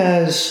long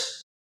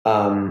as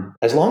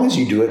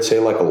you do it, say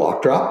like a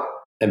lock drop,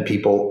 and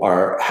people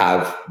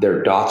have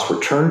their dots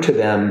returned to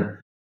them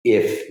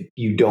if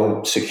you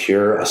don't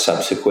secure a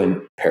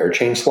subsequent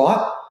parachain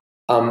slot,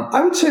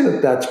 I would say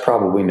that that's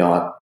probably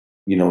not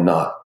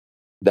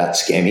that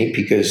scammy,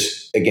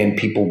 because again,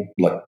 people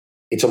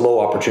it's a low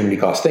opportunity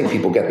cost thing.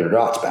 People get their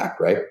dots back,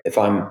 right? If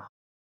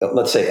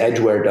let's say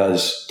Edgeware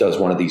does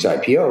one of these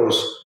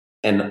IPOs,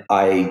 and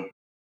I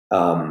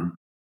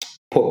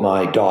put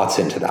my dots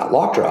into that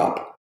lock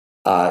drop,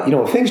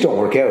 if things don't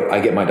work out, I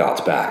get my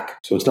dots back.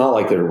 So it's not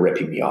like they're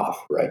ripping me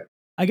off, right?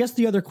 I guess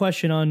the other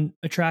question on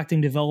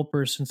attracting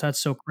developers, since that's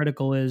so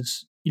critical,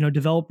 is,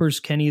 developers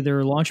can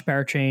either launch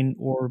parachain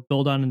or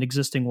build on an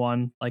existing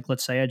one, like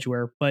let's say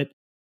Edgeware. But,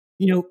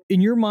 in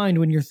your mind,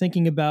 when you're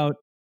thinking about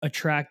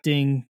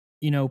attracting,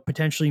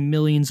 potentially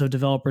millions of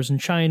developers in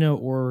China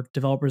or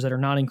developers that are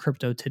not in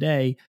crypto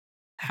today,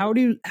 how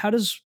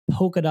does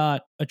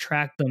Polkadot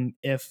attract them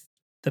if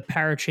the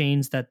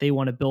parachains that they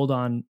want to build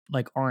on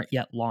aren't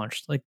yet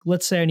launched? Like,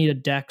 let's say I need a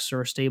DEX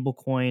or a stable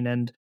coin,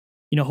 and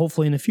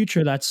hopefully in the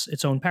future that's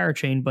its own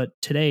parachain, but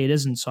today it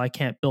isn't, so I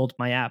can't build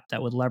my app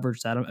that would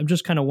leverage that. I'm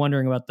just kind of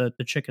wondering about the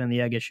chicken and the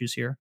egg issues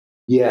here.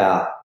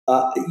 Yeah.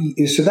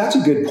 So that's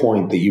a good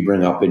point that you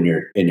bring up in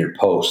your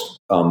post,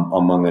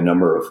 among a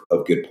number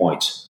of good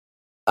points.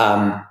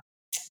 So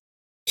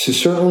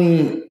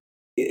certainly,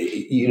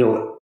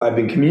 I've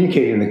been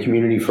communicating in the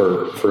community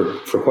for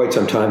quite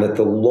some time that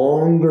the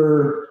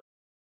longer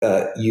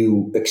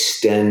you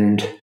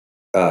extend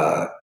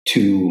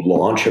to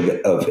launch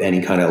of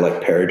any kind of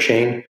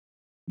parachain,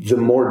 the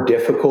more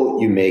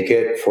difficult you make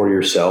it for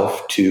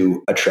yourself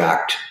to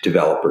attract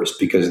developers,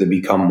 because they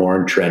become more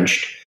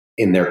entrenched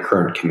in their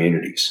current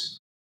communities.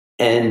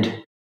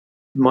 And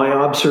my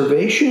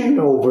observation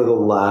over the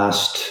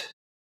last,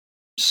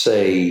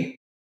 say,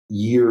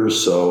 year or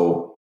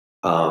so,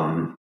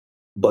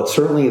 but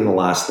certainly in the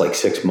last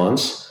 6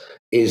 months,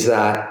 is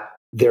that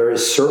there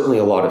is certainly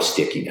a lot of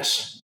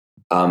stickiness.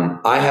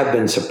 I have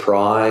been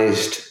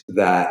surprised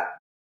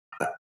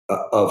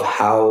of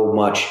how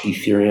much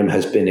Ethereum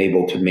has been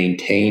able to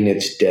maintain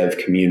its dev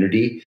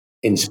community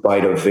in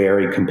spite of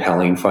very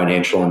compelling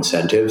financial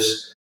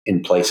incentives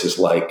in places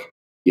like,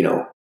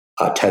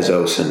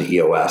 Tezos and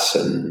EOS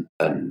and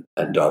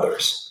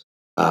others.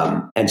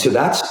 And so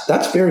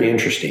that's very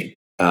interesting.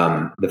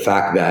 The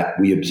fact that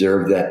we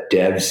observe that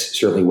devs,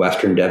 certainly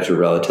Western devs, are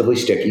relatively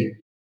sticky,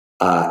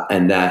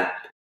 and that,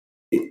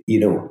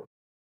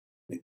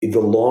 the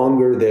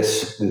longer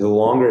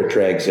it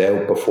drags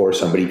out before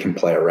somebody can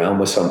play around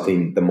with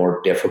something, the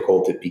more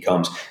difficult it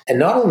becomes. And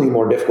not only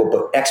more difficult,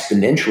 but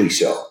exponentially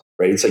so,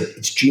 right?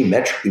 It's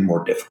geometrically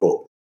more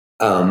difficult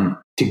to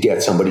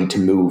get somebody to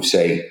move,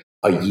 say,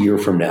 a year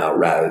from now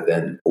rather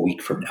than a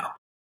week from now.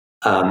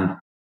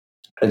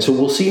 And so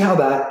we'll see how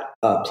that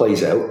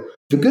plays out.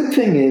 The good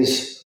thing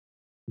is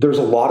there's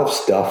a lot of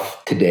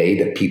stuff today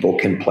that people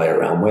can play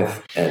around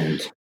with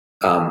and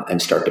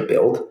start to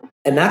build.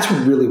 And that's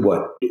really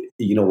what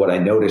I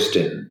noticed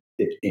in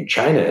in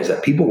China is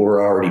that people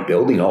were already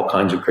building all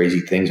kinds of crazy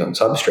things on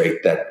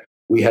Substrate that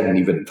we hadn't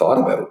even thought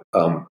about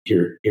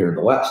here in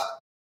the West.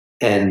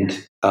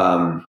 And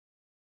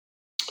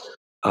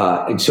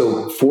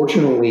so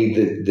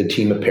fortunately, the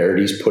team of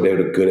Parodies put out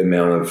a good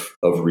amount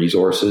of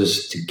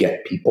resources to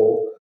get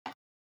people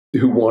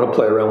who want to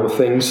play around with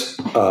things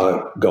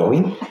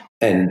going.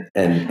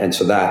 And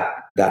so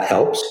that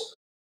helps.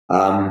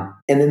 And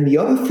then the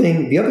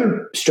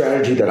other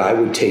strategy that I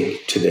would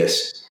take to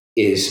this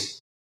is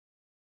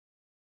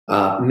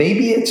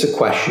maybe it's a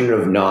question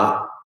of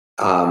not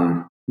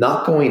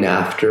going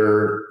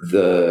after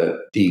the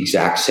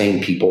exact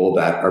same people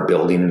that are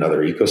building in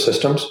other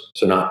ecosystems.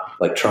 So not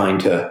like trying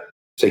to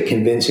say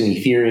convince an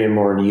Ethereum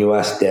or an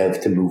US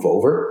dev to move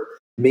over.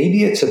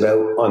 Maybe it's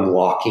about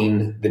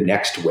unlocking the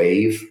next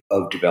wave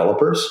of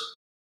developers.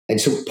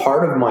 And so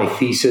part of my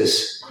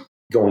thesis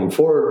going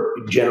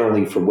forward,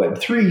 generally for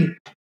Web3,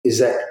 is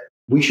that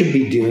we should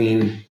be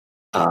doing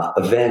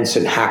events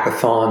and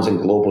hackathons and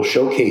global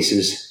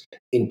showcases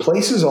in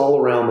places all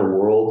around the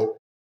world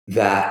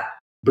that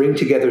bring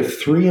together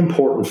three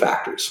important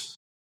factors: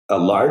 a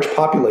large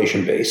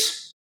population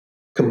base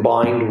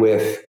combined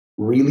with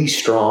really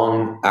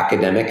strong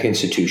academic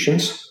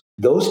institutions.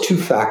 Those two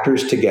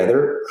factors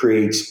together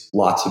creates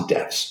lots of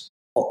devs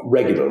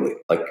regularly,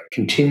 like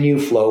continue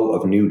flow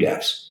of new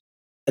devs.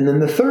 And then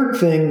the third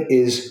thing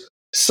is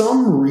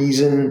some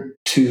reason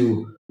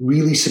to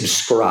really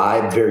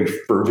subscribe very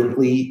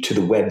fervently to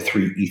the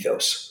Web3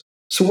 ethos.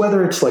 So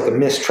whether it's like a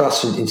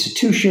mistrust in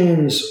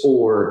institutions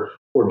or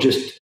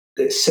just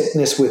the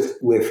sickness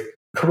with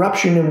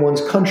corruption in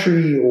one's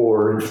country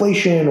or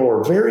inflation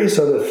or various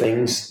other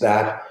things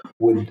that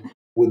would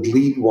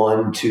lead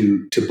one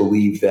to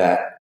believe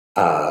that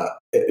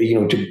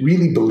to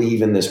really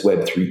believe in this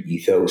Web3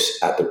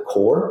 ethos at the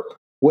core.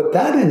 What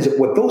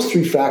those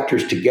three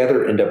factors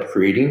together end up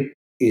creating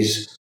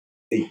is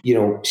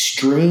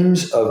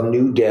streams of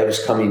new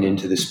devs coming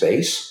into the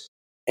space,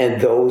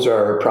 and those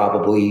are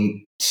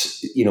probably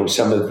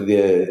some of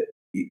the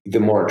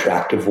more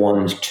attractive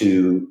ones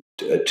to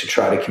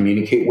try to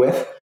communicate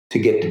with, to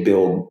get to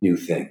build new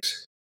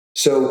things.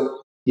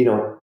 So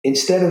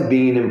instead of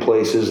being in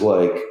places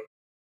like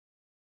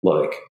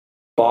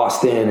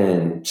Boston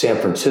and San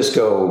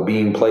Francisco,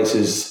 being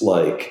places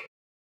like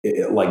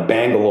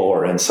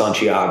Bangalore and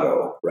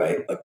Santiago, right?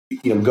 Like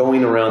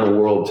going around the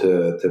world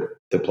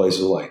to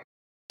places like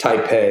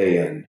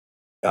Taipei and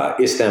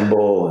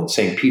Istanbul and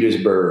St.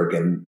 Petersburg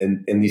and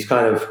these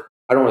kind of,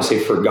 I don't want to say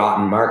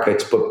forgotten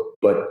markets, but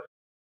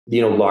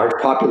large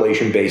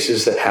population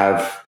bases that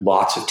have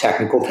lots of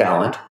technical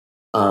talent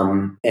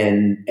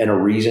and a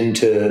reason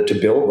to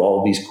build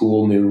all these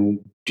cool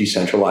new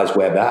decentralized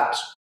web apps.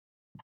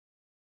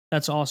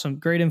 That's awesome.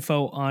 Great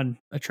info on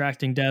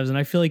attracting devs. And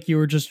I feel like you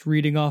were just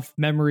reading off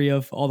memory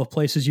of all the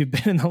places you've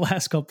been in the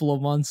last couple of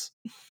months.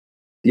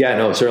 Yeah,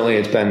 no, certainly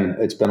it's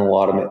been a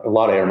lot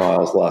of air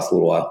miles the last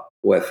little while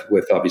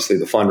with obviously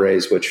the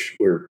fundraise, which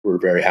we're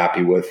very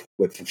happy with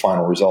the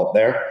final result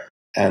there.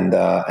 And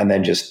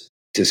then just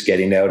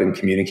getting out and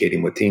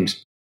communicating with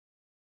teams.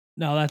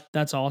 No,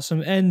 that's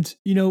awesome. And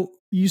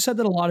you said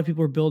that a lot of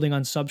people are building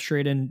on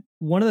Substrate, and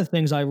one of the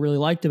things I really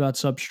liked about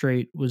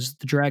Substrate was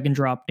the drag and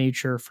drop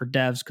nature for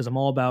devs, because I'm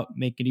all about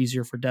making it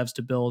easier for devs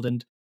to build.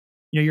 And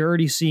you're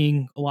already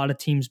seeing a lot of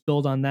teams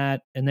build on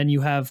that. And then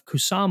you have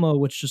Kusama,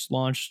 which just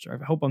launched.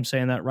 I hope I'm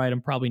saying that right.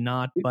 I'm probably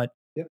not, but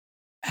yep.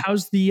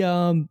 How's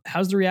the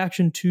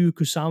reaction to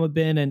Kusama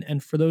been?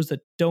 And for those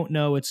that don't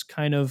know, it's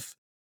kind of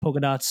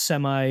Polkadot's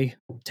semi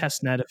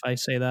testnet, if I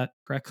say that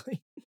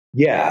correctly.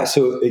 Yeah,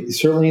 so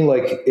it's certainly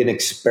like an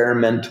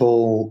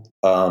experimental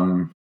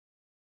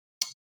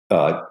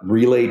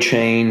relay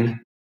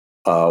chain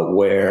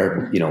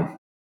where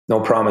no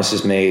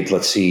promises made.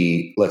 Let's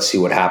see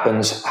what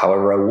happens.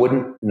 However, I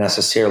wouldn't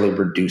necessarily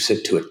reduce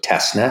it to a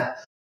test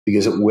net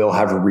because it will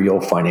have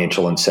real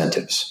financial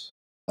incentives.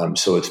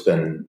 So it's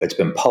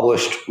been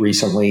published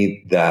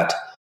recently that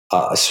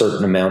a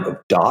certain amount of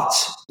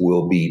dots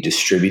will be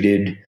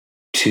distributed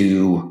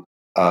to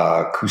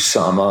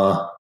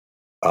Kusama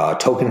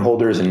token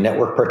holders and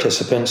network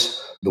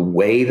participants. The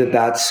way that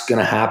that's going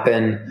to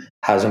happen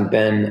hasn't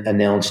been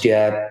announced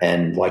yet,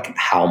 and like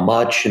how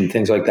much and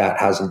things like that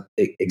hasn't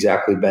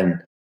exactly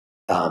been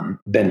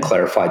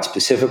clarified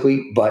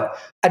specifically. But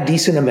a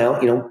decent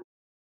amount,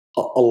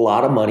 a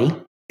lot of money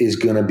is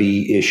going to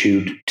be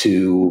issued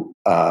to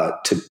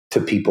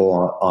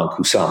people on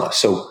Kusama.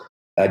 So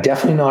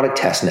definitely not a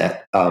test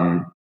net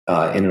in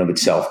and of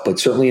itself, but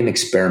certainly an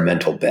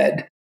experimental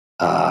bed.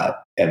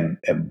 And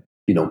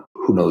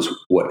who knows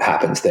what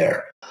happens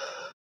there.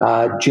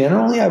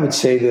 Generally, I would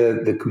say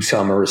the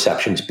Kusama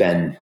reception's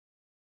been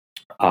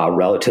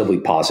relatively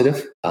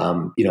positive.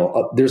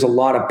 There's a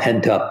lot of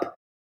pent up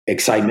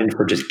excitement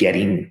for just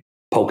getting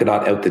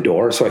Polkadot out the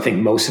door. So I think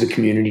most of the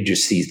community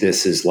just sees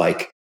this as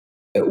like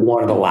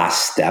one of the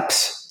last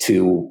steps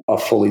to a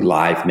fully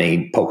live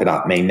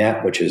Polkadot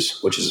mainnet, which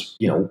is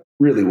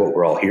really what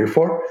we're all here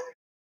for.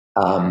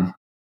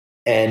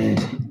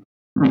 And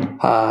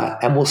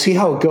And we'll see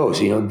how it goes.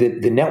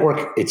 The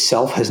network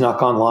itself has not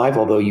gone live,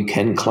 although you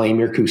can claim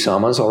your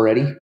Kusamas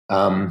already.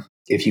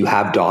 If you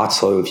have dots,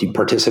 so if you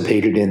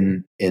participated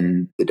in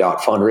the dot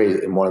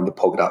fundraise, in one of the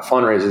Polkadot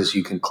fundraisers,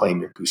 you can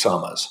claim your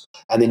Kusamas.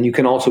 And then you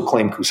can also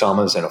claim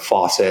Kusamas in a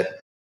faucet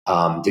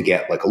to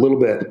get like a little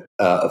bit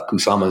of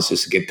Kusamas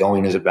just to get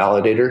going as a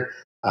validator.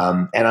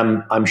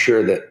 And I'm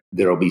sure that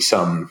there'll be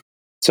some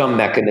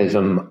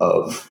mechanism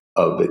of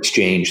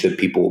exchange that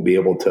people will be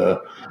able to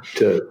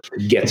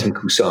get some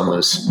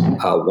Kusamas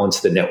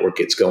once the network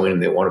gets going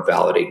and they want to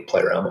validate and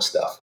play around with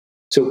stuff.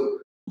 So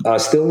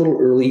still a little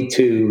early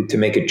to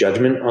make a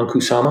judgment on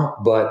Kusama,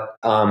 but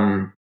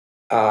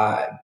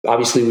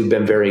obviously we've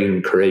been very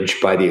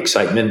encouraged by the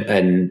excitement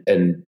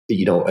and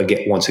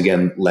once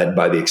again led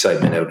by the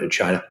excitement out in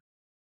China.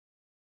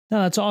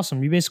 No, that's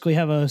awesome. You basically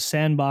have a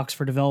sandbox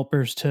for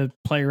developers to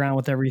play around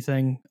with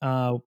everything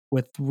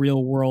with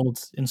real world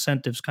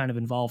incentives kind of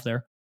involved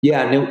there.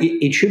 Yeah, no,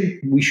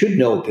 we should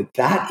note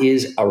that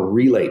is a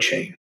relay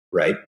chain,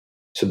 right?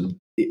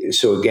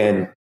 So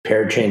again,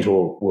 paired chains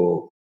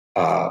will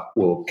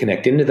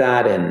connect into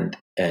that,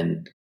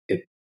 and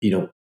it,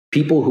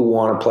 people who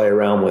want to play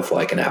around with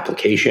like an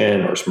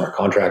application or smart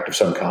contract of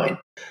some kind,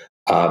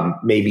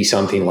 maybe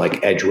something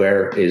like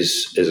Edgeware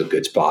is a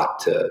good spot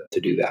to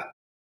do that.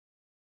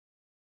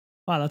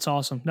 Wow, that's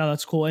awesome. No,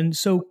 that's cool. And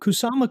so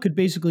Kusama could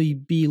basically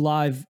be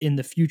live in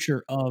the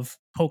future of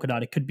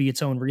Polkadot. It could be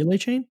its own relay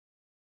chain.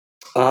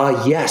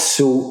 Yes.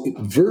 So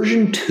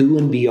version 2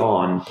 and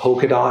beyond,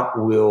 Polkadot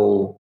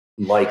will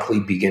likely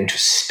begin to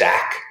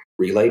stack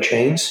relay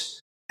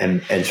chains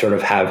and sort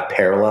of have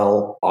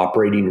parallel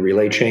operating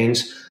relay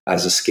chains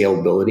as a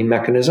scalability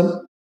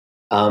mechanism.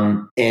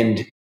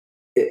 And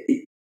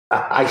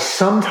I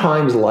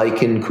sometimes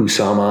liken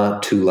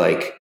Kusama to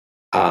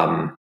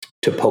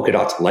to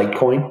Polkadot's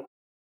Litecoin,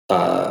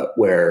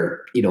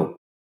 where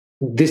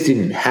this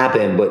didn't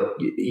happen, but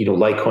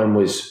Litecoin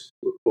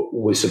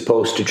was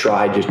supposed to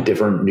try just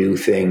different new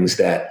things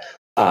that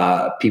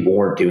people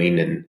weren't doing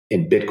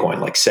in Bitcoin,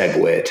 like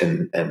SegWit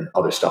and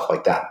other stuff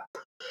like that.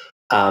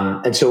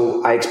 And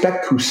so I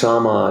expect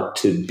Kusama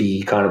to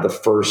be kind of the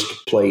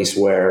first place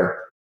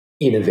where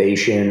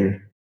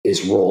innovation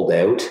is rolled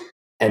out,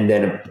 and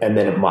then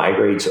it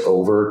migrates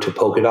over to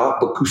Polkadot.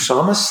 But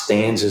Kusama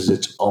stands as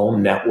its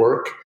own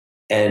network,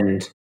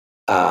 and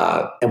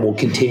will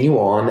continue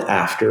on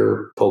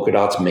after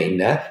Polkadot's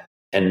mainnet,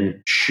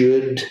 and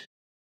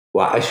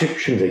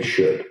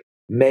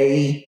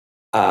may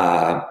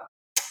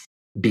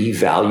be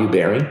value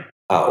bearing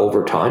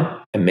over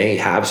time, and may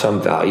have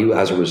some value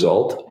as a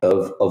result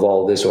of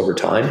all this over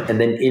time, and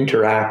then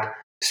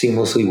interact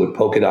seamlessly with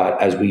Polkadot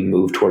as we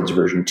move towards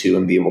version 2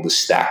 and be able to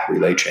stack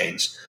relay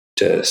chains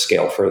to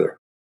scale further.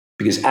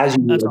 Because as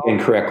you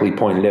correctly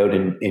pointed out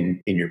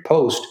in your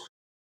post,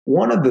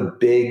 one of the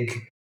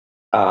big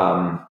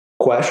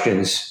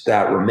questions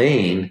that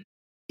remain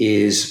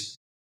is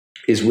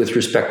with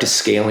respect to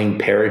scaling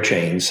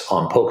parachains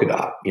on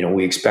Polkadot.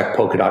 We expect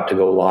Polkadot to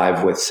go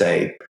live with,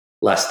 say,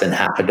 less than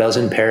half a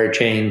dozen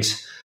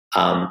parachains.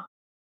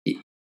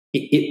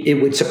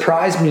 It would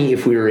surprise me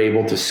if we were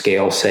able to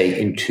scale, say,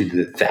 into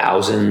the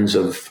thousands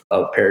of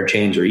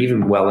parachains, or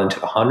even well into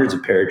the hundreds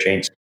of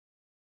parachains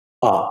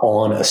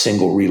on a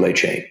single relay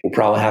chain. We'll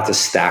probably have to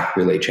stack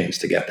relay chains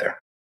to get there.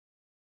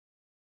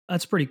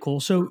 That's pretty cool.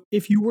 So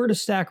if you were to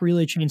stack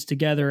relay chains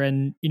together,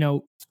 and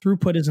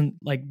throughput isn't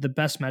like the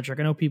best metric,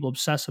 I know people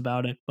obsess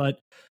about it, but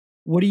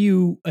what do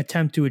you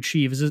attempt to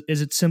achieve?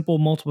 Is it simple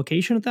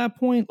multiplication at that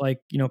point, like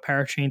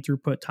parachain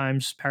throughput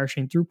times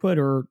parachain throughput,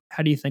 or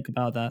how do you think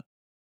about that?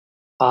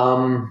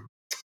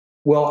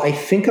 Well, I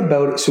think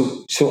about it.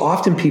 So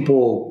often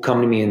people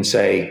come to me and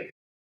say,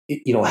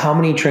 how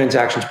many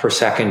transactions per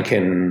second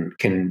can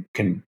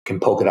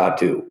Polkadot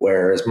do?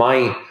 Whereas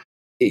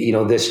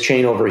this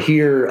chain over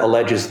here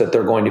alleges that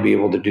they're going to be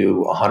able to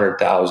do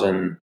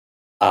 100,000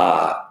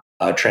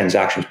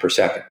 transactions per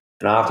second.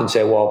 And I often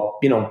say, well,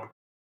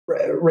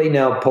 right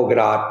now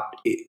Polkadot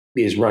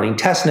is running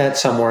testnet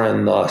somewhere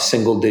in the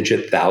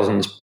single-digit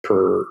thousands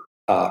per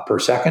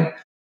second,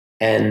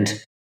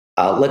 and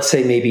let's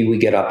say maybe we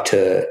get up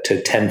to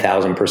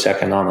 10,000 per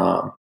second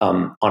on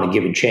a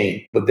given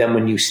chain. But then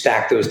when you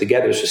stack those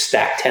together, so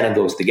stack 10 of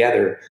those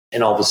together,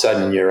 and all of a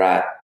sudden you're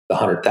at the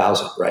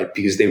 100,000, right?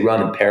 Because they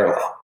run in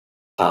parallel,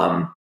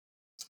 and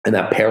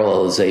that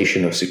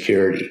parallelization of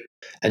security.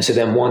 And so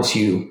then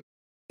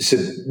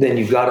then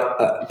you've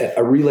got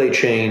a relay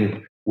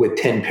chain with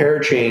 10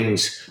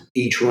 parachains,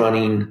 each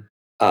running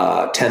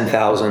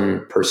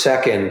 10,000 per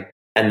second,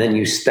 and then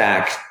you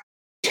stack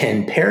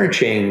 10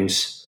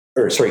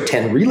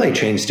 relay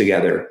chains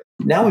together.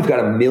 Now we've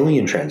got 1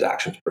 million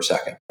transactions per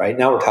second, right?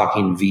 Now we're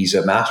talking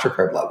Visa,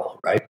 MasterCard level,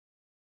 right?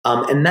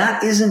 And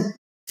that isn't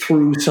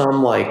through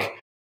some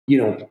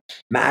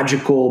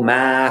magical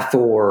math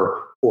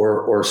or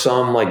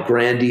some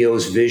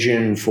grandiose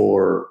vision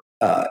for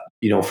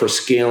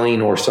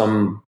scaling, or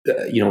some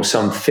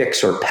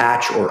fix or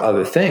patch or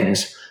other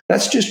things.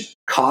 That's just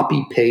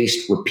copy,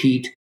 paste,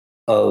 repeat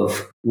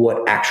of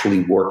what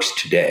actually works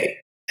today.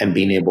 and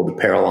being able to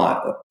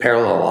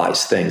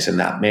parallelize things in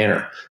that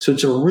manner. So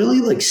it's a really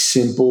like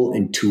simple,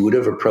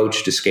 intuitive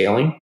approach to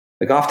scaling.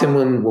 Like often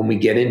when we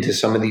get into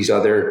some of these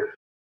other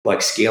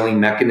like scaling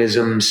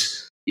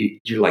mechanisms,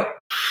 you're like,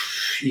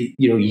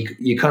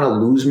 you kind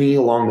of lose me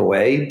along the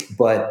way.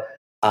 But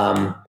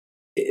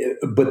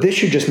this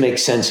should just make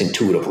sense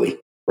intuitively,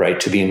 right?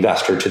 To the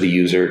investor, to the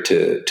user,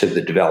 to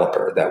the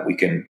developer, that we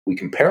can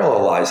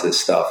parallelize this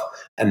stuff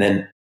and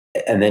then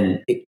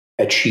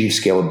achieve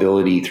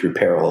scalability through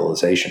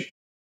parallelization.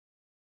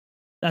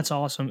 That's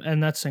awesome.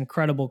 And that's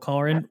incredible,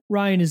 color. And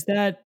Ryan, is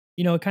that,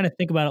 kind of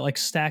think about it like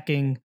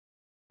stacking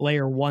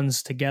layer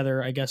ones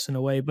together, I guess, in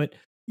a way. But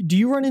do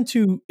you run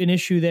into an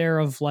issue there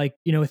of like,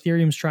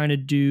 Ethereum's trying to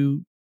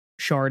do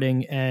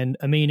sharding and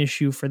a main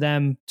issue for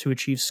them to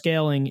achieve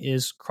scaling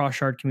is cross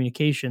shard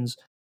communications?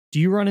 Do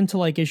you run into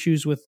like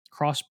issues with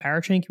cross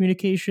parachain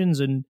communications?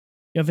 And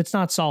if it's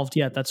not solved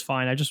yet, that's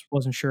fine. I just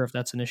wasn't sure if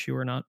that's an issue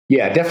or not.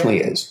 Yeah, it definitely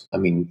is. I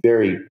mean,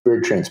 very,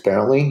 very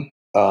transparently,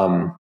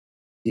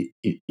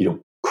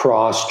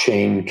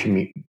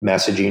 cross-chain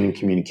messaging and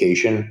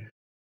communication.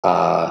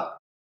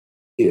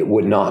 It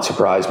would not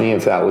surprise me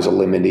if that was a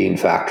limiting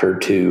factor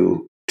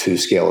to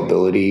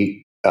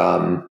scalability,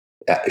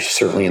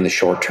 certainly in the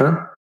short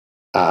term.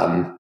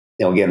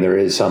 Again, there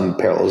is some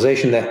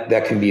parallelization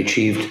that can be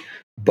achieved,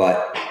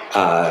 but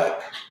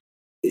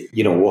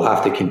we'll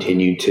have to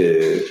continue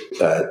to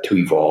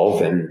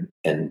evolve,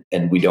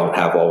 and we don't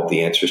have all of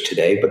the answers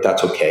today, but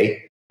that's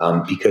okay,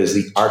 because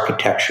the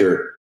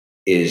architecture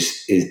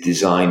is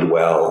designed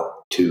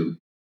well to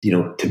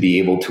be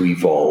able to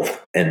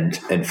evolve and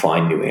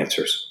find new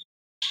answers.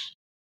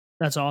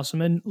 That's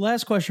awesome. And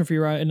last question for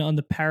you, Ryan, on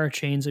the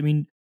parachains. I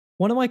mean,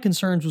 one of my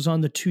concerns was on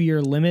the 2-year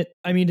limit.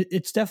 I mean,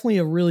 it's definitely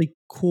a really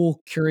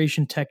cool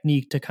curation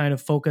technique to kind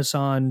of focus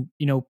on,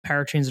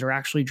 parachains that are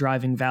actually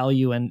driving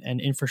value and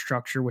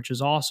infrastructure, which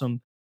is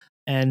awesome.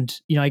 And,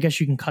 I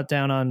guess you can cut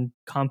down on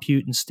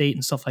compute and state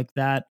and stuff like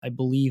that, I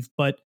believe.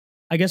 But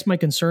I guess my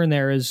concern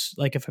there is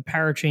like if a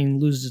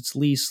parachain loses its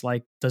lease,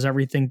 like does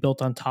everything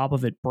built on top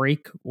of it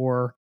break,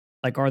 or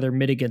like are there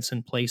mitigants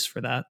in place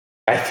for that?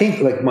 I think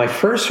like my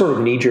first sort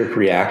of knee-jerk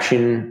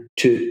reaction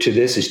to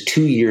this is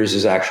 2 years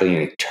is actually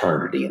an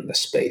eternity in this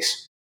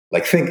space.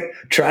 Like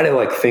try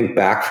to think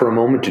back for a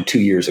moment to 2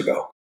 years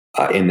ago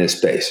in this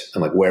space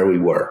and like where we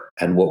were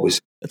and what was.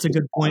 That's a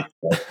good point.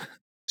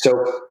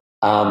 So,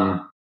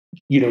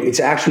 it's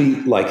actually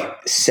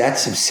like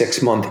sets of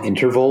 6-month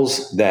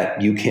intervals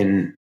that you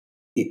can,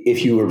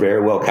 if you were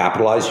very well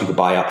capitalized, you could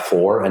buy up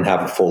for and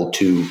have a full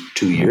two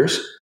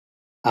years.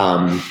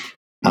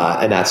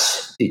 And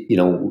that's,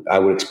 I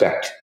would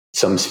expect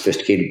some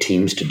sophisticated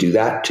teams to do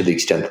that to the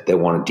extent that they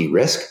want to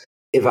de-risk.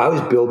 If I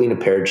was building a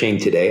parachain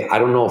today, I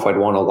don't know if I'd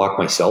want to lock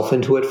myself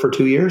into it for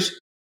 2 years,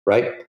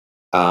 right?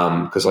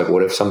 Because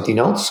what if something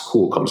else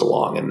cool comes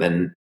along and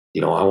then,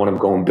 I want to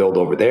go and build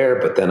over there,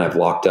 but then I've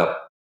locked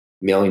up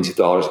millions of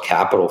dollars of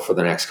capital for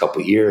the next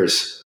couple of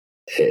years.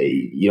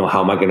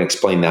 How am I going to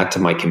explain that to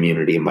my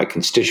community and my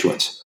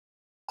constituents?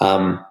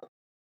 And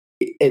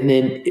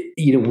then,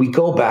 we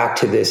go back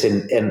to this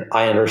and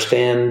I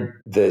understand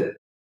the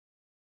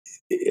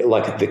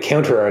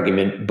counter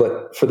argument,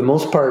 but for the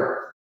most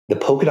part, the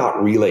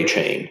Polkadot relay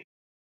chain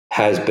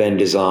has been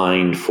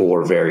designed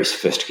for very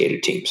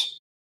sophisticated teams.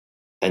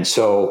 And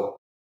so,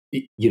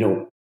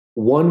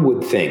 one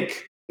would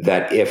think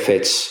that if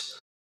it's,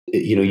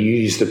 you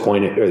use the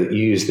coin or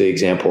you use the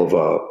example of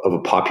a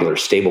popular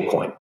stable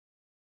coin.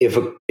 If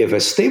a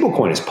stable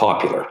coin is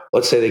popular,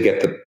 let's say they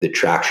get the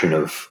traction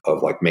of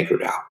like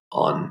MakerDAO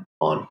on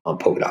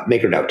Polkadot.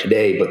 MakerDAO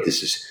today, but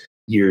this is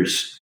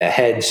years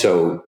ahead.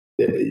 So,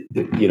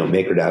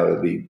 MakerDAO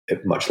would be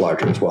much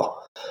larger as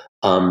well.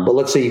 But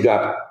let's say you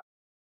got,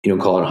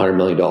 call it $100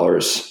 million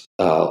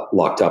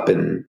locked up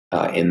in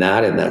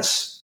that, and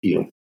that's,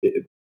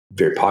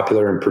 very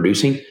popular and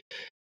producing.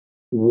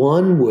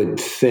 One would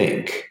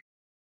think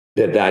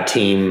that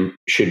team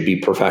should be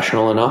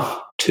professional enough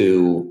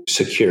to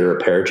secure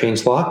a parachain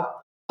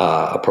slot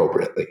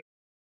appropriately.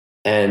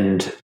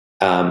 And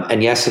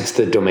yes, it's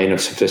the domain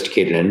of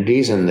sophisticated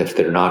entities. And if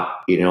they're not,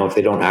 if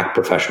they don't act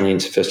professionally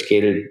in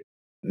sophisticated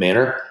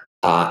manner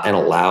and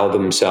allow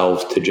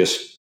themselves to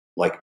just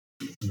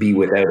be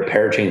without a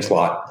parachain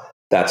slot,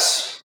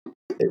 that's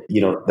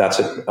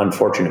an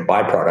unfortunate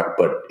byproduct,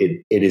 but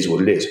it is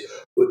what it is.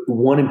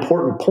 One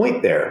important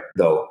point there,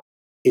 though,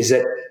 is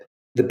that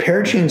the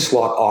parachain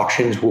slot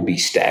auctions will be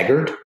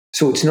staggered.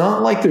 So it's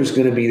not like there's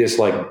going to be this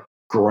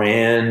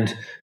grand,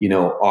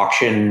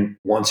 auction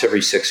once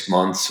every 6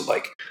 months,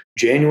 like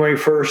January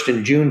 1st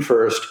and June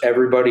 1st,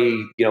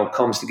 everybody,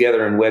 comes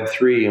together in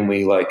Web3 and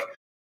we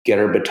get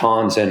our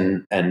batons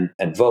and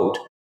vote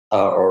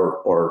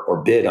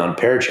or bid on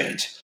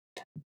parachains.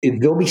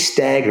 They'll be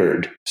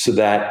staggered so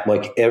that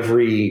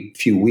every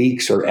few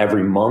weeks or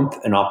every month,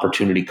 an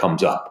opportunity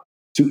comes up.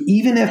 So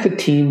even if a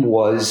team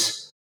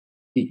was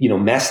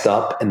messed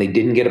up and they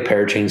didn't get a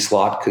parachain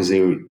slot because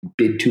they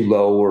bid too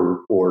low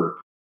or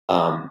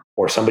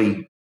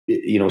somebody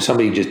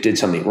just did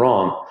something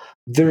wrong,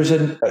 there's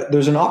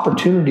an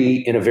opportunity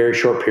in a very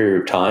short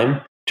period of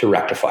time to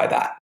rectify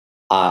that.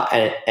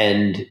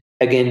 And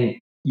again,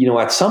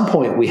 at some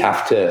point we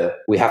have to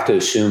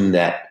assume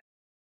that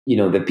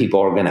that people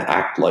are going to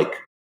act like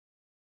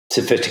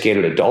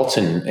sophisticated adults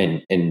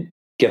and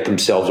get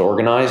themselves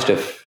organized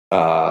if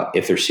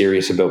they're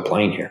serious about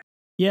playing here.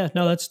 Yeah,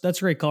 no, that's a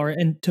great color.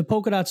 And to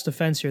Polkadot's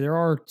defense here, there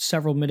are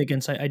several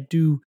mitigants. I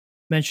do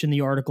mention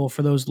the article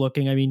for those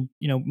looking. I mean,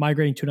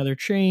 migrating to another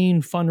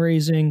chain,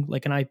 fundraising,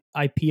 like an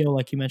IPO,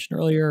 like you mentioned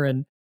earlier,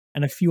 and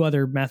a few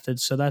other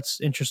methods. So that's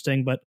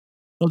interesting. But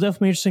it'll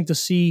definitely be interesting to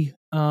see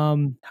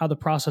how the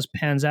process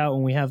pans out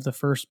when we have the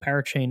first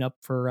parachain up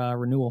for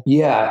renewal.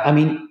 Yeah, I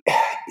mean,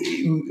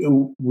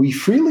 we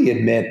freely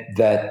admit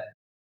that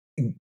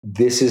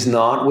this is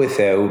not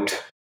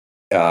without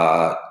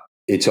uh,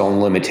 its own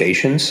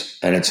limitations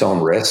and its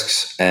own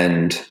risks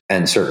and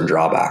certain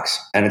drawbacks,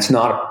 and it's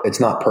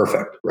not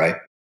perfect, right?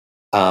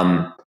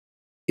 Um,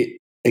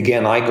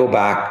 Again, I go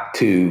back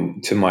to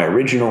my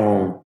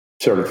original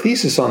sort of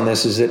thesis on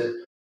this: is that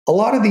a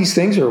lot of these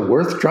things are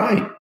worth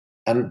trying,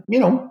 and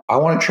I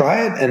want to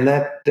try it, and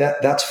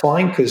that's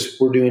fine because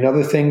we're doing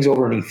other things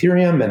over in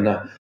Ethereum, and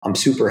I'm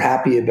super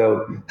happy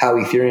about how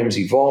Ethereum's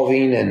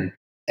evolving, and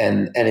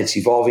it's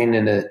evolving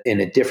in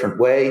a different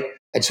way.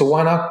 And so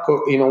why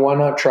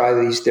not try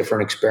these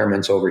different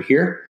experiments over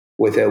here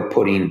without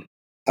putting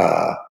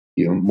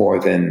more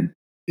than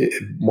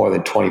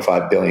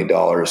 $25 billion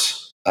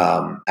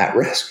at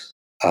risk.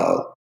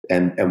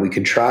 And we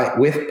can try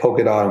with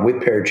Polkadot and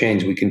with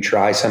Parachains, we can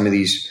try some of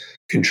these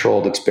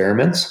controlled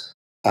experiments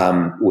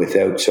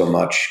without so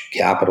much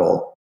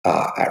capital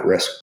at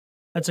risk.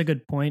 That's a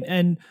good point.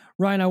 And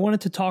Ryan, I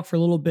wanted to talk for a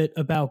little bit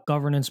about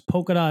governance.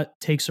 Polkadot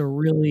takes a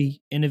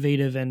really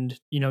innovative and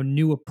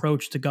new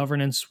approach to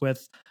governance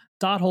with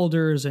dot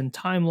holders and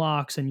time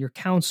locks and your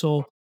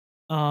council.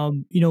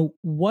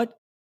 What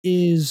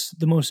is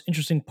the most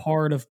interesting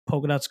part of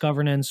Polkadot's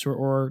governance,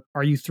 or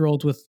are you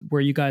thrilled with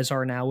where you guys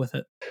are now with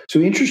it?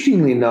 So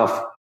interestingly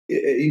enough,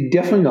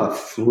 definitely not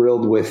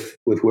thrilled with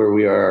where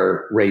we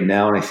are right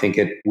now, and I think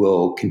it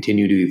will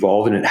continue to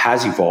evolve, and it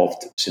has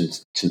evolved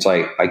since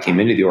I came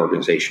into the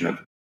organization.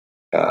 I've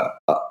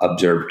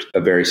observed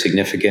a very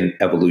significant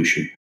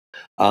evolution.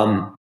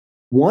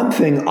 One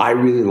thing I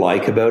really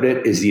like about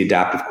it is the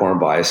adaptive quorum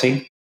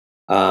biasing.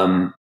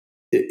 Um,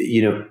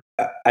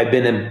 I've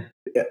been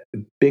a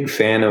big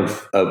fan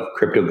of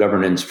crypto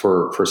governance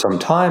for some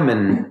time,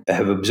 and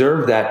have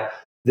observed that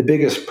the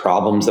biggest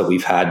problems that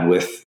we've had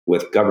with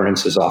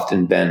governance has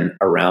often been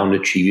around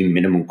achieving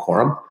minimum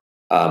quorum.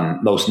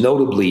 Most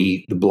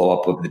notably, the blow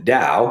up of the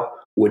DAO,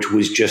 which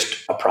was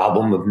just a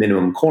problem of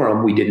minimum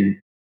quorum. We didn't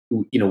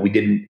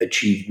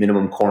achieve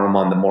minimum quorum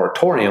on the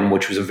moratorium,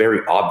 which was a very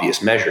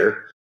obvious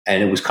measure.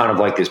 And it was kind of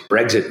like this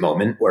Brexit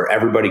moment where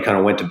everybody kind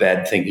of went to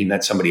bed thinking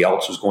that somebody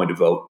else was going to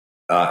vote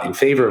in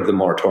favor of the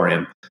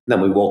moratorium. And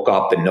then we woke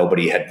up and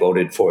nobody had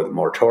voted for the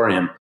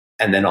moratorium.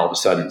 And then all of a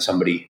sudden,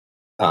 somebody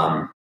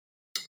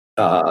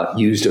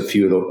used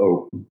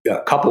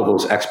a couple of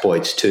those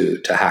exploits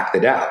to hack the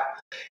DAO.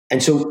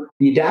 And so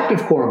the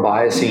adaptive quorum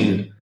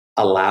biasing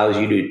allows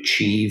you to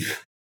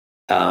achieve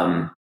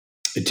to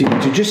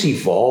just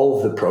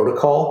evolve the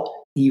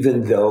protocol,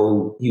 even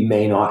though you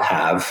may not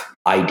have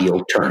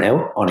ideal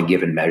turnout on a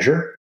given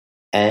measure.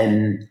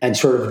 And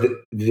sort of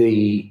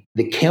the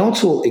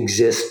council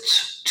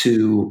exists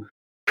to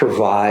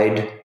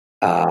provide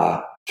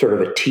sort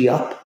of a tee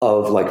up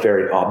of like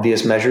very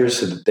obvious measures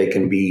so that they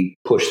can be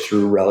pushed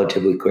through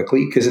relatively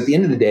quickly. Because at the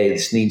end of the day,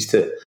 this needs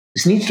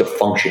to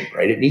function,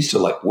 right? It needs to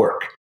like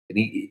work.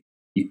 It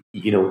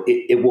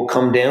will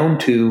come down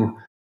to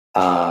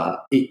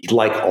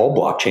like all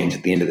blockchains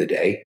at the end of the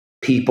day,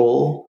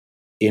 people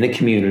in a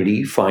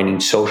community finding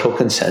social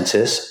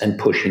consensus and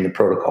pushing the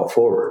protocol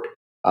forward.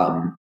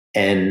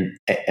 And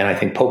I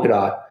think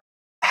Polkadot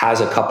has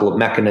a couple of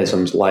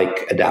mechanisms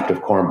like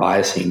adaptive quorum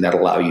biasing that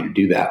allow you to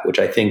do that, which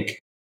I think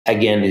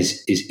again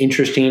is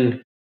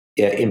interesting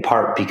in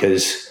part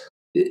because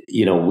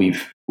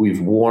we've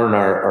worn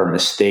our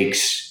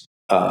mistakes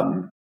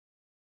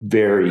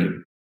very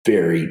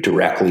very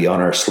directly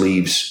on our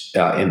sleeves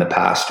in the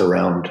past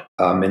around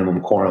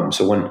minimum quorum.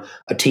 So when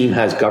a team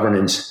has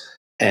governance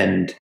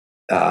and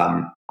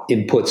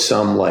inputs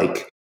some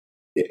like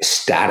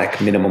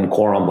static minimum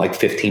quorum, like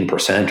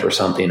 15% or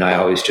something, I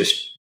always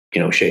just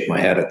shake my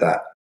head at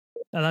that.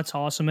 Oh, that's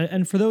awesome.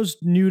 And for those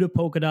new to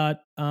Polkadot,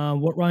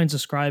 what Ryan's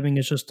describing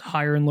is just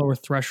higher and lower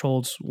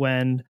thresholds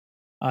when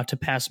to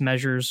pass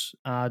measures,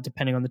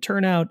 depending on the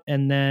turnout.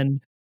 And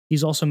then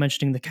he's also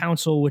mentioning the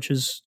council, which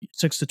is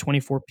 6 to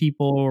 24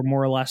 people or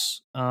more or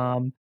less,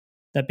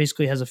 that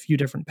basically has a few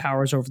different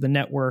powers over the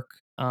network.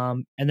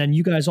 And then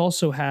you guys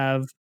also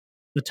have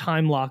the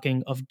time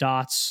locking of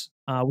dots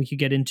we could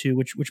get into,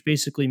 which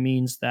basically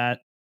means that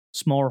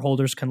smaller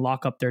holders can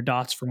lock up their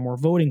dots for more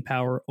voting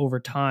power over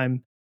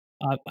time.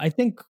 I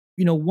think,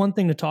 one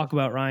thing to talk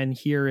about, Ryan,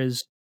 here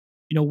is,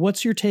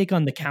 what's your take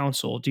on the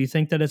council? Do you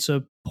think that it's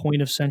a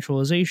point of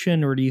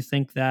centralization, or do you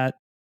think that,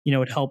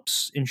 it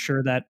helps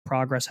ensure that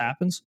progress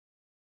happens?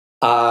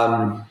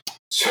 Um,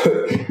 so,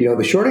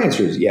 the short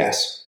answer is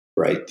yes,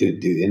 right?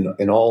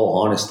 In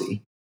all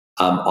honesty,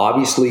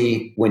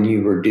 obviously, when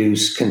you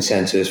reduce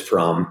consensus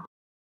from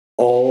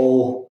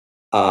all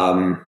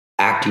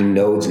acting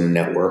nodes in the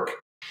network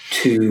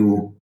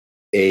to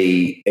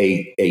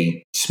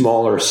a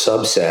smaller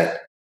subset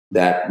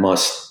that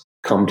must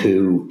come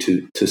to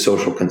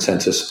social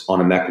consensus on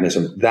a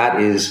mechanism, that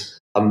is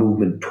a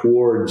movement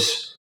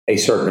towards a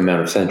certain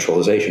amount of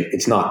centralization.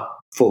 It's not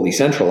fully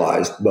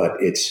centralized, but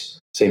it's,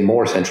 say,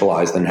 more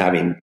centralized than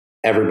having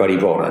everybody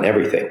vote on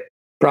everything.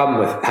 Problem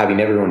with having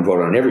everyone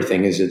vote on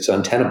everything is it's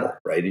untenable,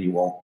 right? And you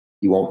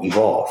won't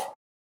evolve.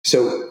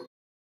 So,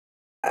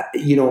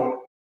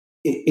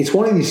 it's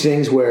one of these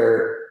things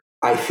where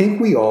I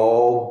think we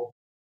all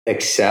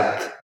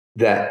accept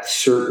that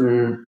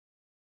certain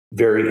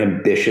very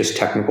ambitious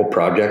technical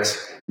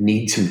projects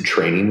need some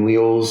training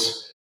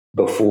wheels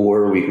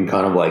before we can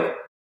kind of like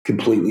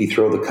completely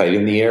throw the kite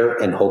in the air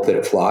and hope that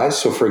it flies.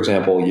 So, for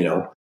example,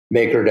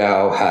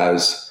 MakerDAO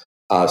has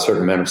a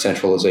certain amount of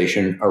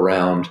centralization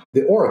around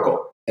the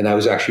Oracle. And I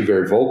was actually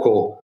very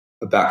vocal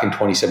back in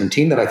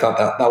 2017 that I thought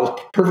that was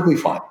perfectly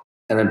fine.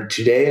 And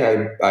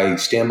today I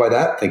stand by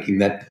that, thinking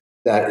that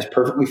is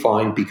perfectly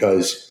fine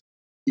because,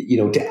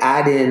 to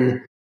add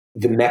in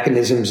the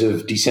mechanisms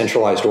of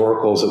decentralized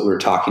oracles that we were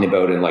talking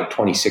about in like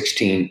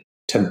 2016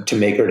 to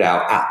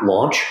MakerDAO at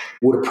launch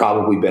would have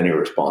probably been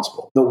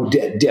irresponsible. No,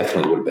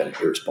 definitely would have been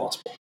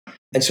irresponsible.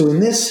 And so in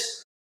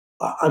this,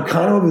 I'm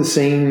kind of of the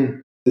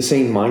same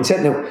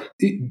mindset. Now,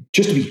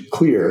 just to be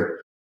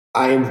clear,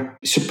 I am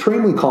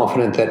supremely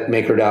confident that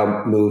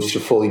MakerDAO moves to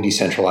fully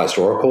decentralized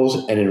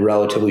oracles and in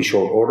relatively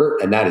short order,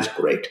 and that is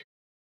great.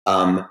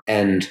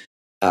 And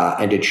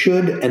it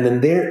should. And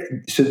then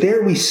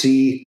there we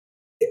see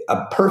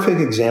a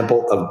perfect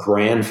example of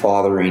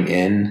grandfathering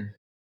in,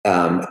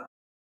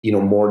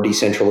 more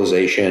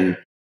decentralization,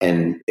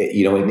 and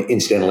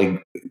incidentally,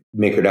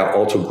 MakerDAO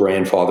also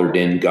grandfathered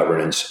in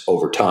governance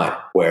over time,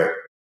 where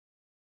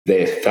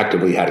they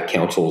effectively had a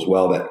council as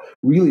well that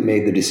really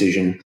made the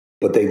decision,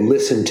 but they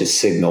listened to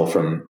signal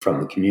from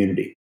the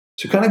community.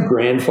 So kind of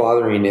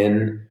grandfathering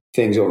in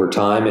things over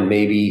time, and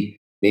maybe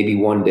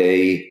one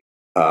day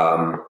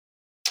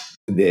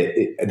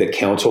the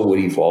council would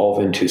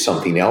evolve into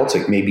something else.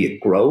 Like maybe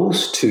it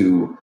grows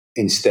to,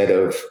 instead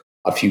of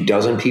a few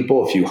dozen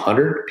people, a few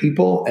hundred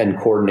people, and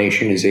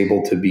coordination is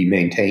able to be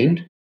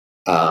maintained.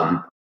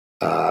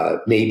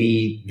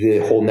 Maybe the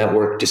whole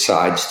network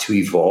decides to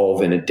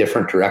evolve in a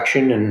different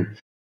direction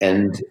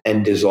and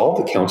dissolve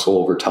the council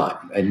over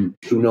time. And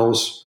who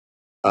knows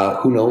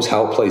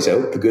how it plays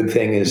out. The good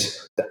thing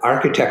is the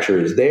architecture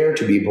is there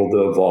to be able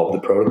to evolve the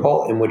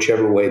protocol in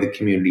whichever way the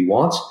community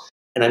wants.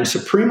 And I'm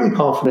supremely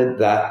confident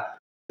that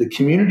the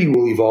community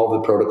will evolve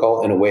the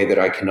protocol in a way that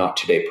I cannot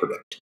today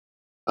predict.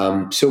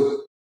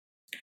 So,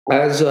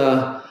 as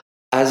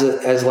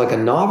like a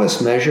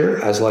novice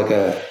measure, as like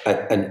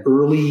an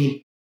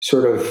early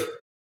sort of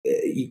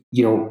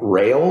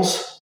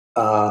rails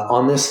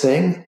on this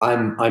thing,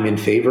 I'm in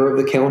favor of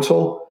the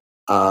council,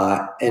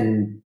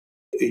 and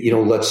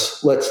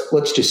let's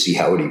just see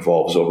how it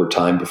evolves over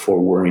time before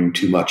worrying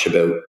too much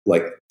about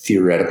like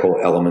theoretical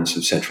elements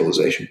of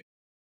centralization.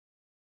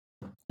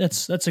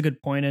 That's a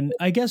good point. And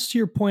I guess to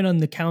your point on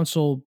the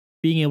council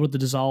being able to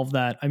dissolve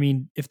that, I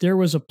mean, if there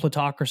was a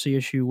plutocracy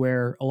issue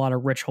where a lot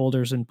of rich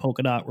holders in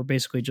Polkadot were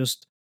basically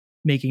just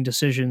making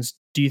decisions,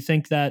 do you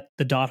think that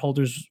the dot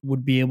holders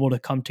would be able to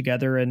come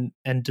together and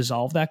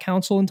dissolve that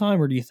council in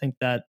time? Or do you think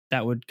that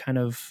would kind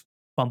of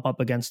bump up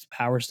against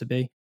powers to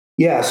be?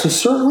 Yeah, so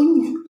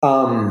certainly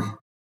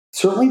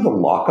the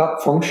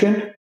lockup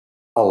function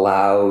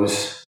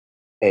allows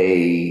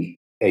a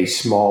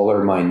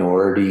smaller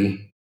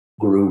minority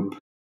group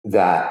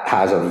that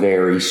has a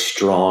very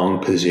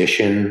strong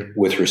position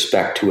with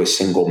respect to a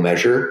single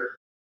measure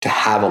to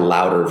have a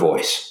louder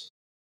voice.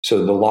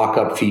 So the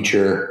lockup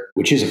feature,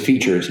 which is a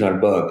feature, it's not a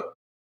bug,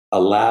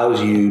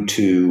 allows you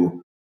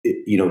to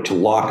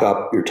lock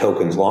up your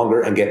tokens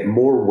longer and get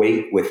more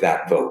weight with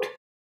that vote.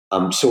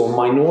 So a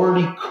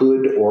minority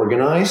could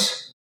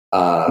organize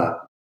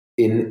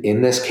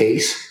in this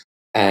case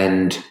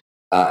and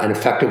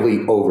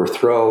effectively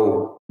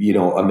overthrow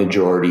a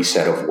majority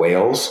set of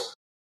whales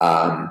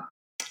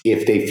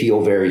if they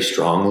feel very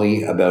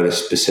strongly about a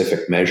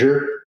specific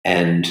measure,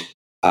 and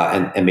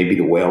maybe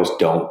the whales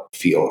don't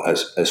feel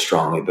as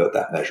strongly about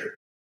that measure.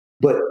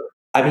 But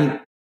I mean,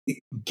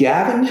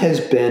 Gavin has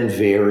been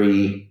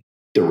very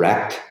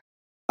direct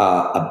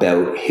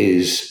about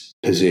his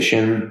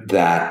position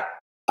that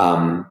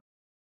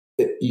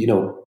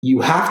you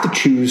have to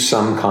choose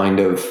some kind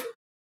of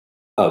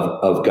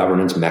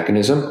governance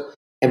mechanism,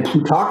 and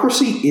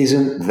plutocracy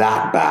isn't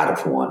that bad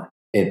of one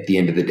at the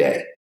end of the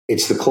day.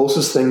 It's the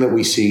closest thing that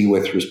we see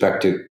with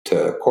respect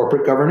to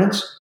corporate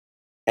governance,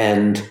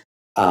 and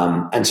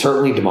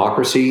certainly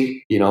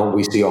democracy.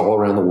 We see all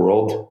around the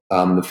world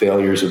the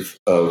failures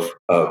of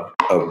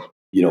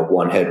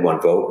one head, one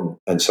vote,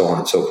 and so on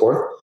and so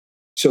forth.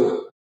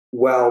 So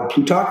while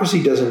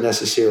plutocracy doesn't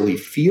necessarily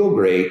feel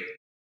great,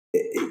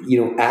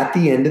 at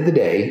the end of the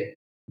day,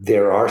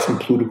 there are some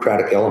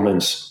plutocratic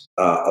elements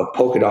of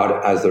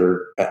Polkadot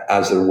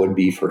as there would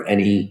be for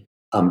any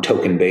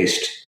token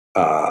based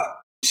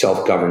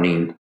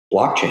self-governing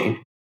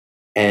blockchain.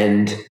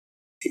 And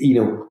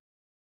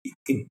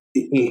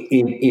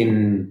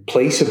in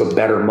place of a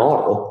better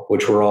model,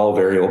 which we're all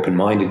very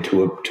open-minded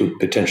to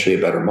potentially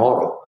a better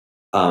model,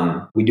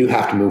 we do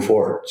have to move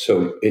forward.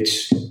 So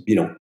it's,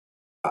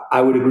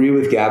 I would agree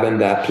with Gavin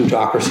that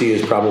plutocracy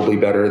is probably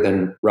better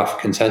than rough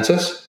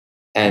consensus,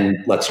 and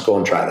let's go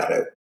and try that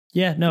out.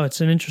 Yeah, no,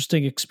 it's an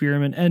interesting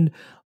experiment. And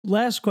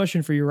last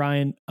question for you,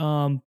 Ryan,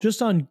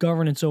 just on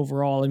governance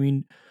overall. I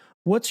mean,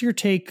 what's your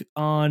take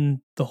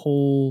on the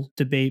whole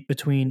debate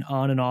between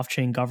on and off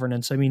chain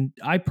governance? I mean,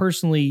 I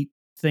personally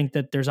think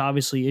that there's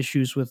obviously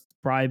issues with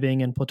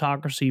bribing and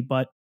plutocracy,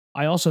 but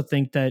I also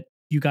think that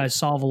you guys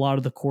solve a lot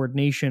of the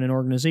coordination and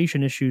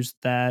organization issues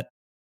that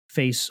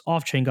face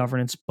off chain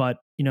governance. But,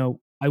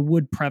 I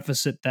would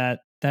preface it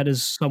that that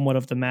is somewhat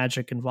of the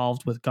magic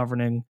involved with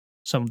governing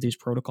some of these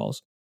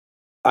protocols.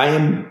 I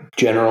am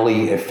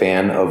generally a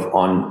fan of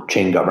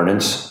on-chain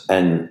governance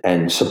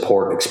and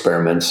support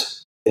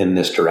experiments in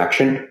this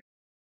direction,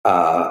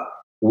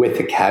 with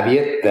the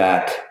caveat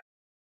that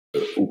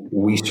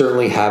we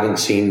certainly haven't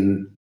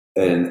seen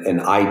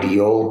an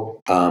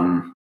ideal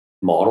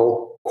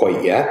model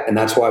quite yet, and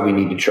that's why we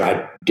need to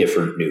try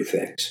different new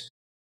things.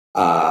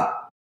 I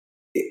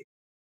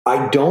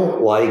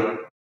don't like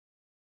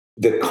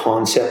the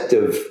concept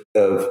of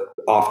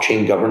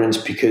off-chain governance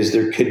because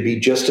there could be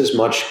just as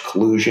much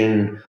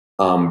collusion,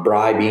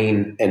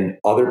 bribing, and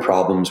other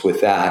problems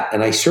with that.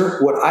 And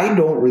what I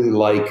don't really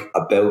like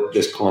about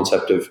this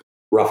concept of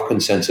rough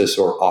consensus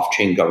or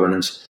off-chain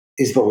governance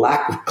is the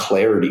lack of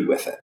clarity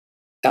with it.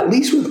 At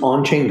least with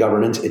on-chain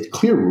governance, it's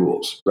clear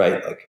rules,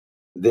 right? Like,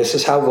 this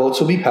is how votes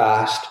will be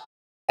passed,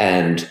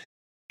 and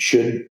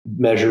should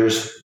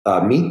measures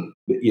meet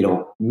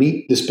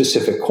the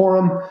specific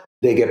quorum,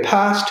 they get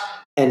passed.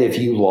 And if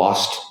you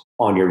lost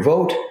on your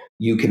vote,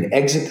 you can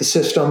exit the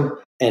system.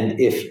 And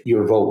if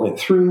your vote went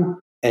through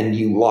and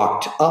you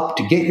locked up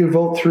to get your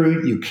vote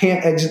through, you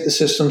can't exit the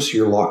system. So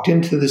you're locked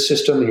into the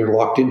system and you're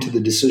locked into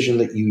the decision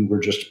that you were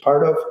just a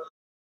part of.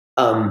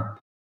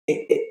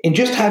 And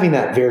just having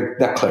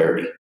that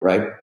clarity,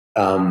 right?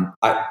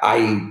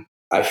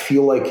 I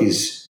feel like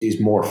is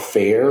more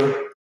fair,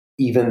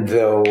 even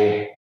though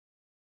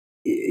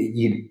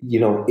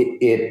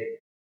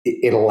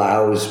it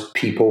allows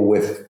people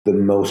with the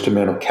most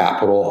amount of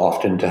capital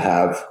often to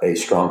have a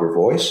stronger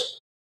voice.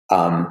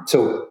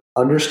 So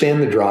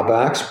understand the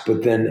drawbacks,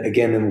 but then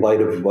again, in light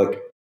of like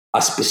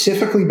a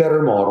specifically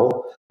better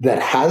model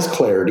that has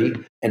clarity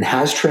and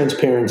has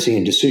transparency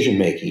in decision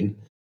making,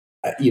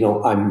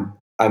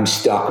 I'm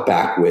stuck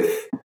back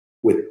with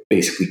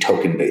basically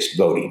token based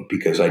voting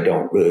because I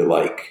don't really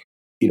like,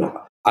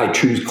 I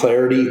choose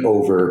clarity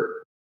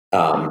over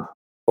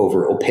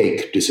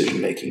opaque decision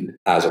making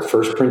as a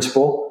first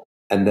principle.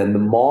 And then the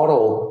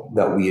model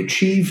that we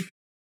achieve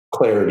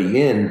clarity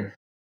in,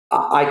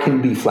 I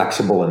can be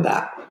flexible in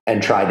that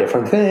and try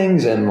different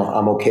things. And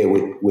I'm okay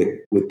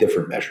with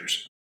different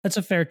measures. That's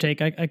a fair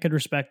take. I could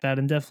respect that,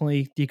 and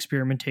definitely the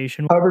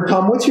experimentation. However,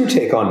 Tom, what's your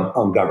take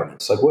on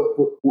governance? Like,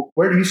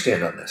 where do you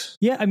stand on this?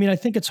 Yeah, I mean, I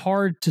think it's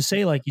hard to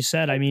say, like you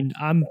said. I mean,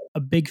 I'm a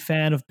big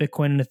fan of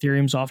Bitcoin and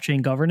Ethereum's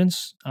off-chain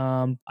governance.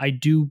 I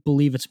do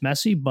believe it's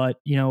messy, but,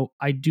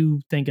 I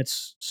do think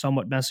it's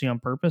somewhat messy on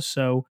purpose.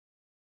 So,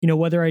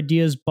 whether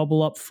ideas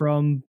bubble up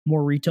from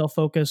more retail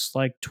focus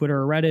like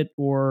Twitter or Reddit,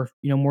 or,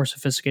 more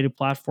sophisticated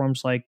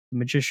platforms like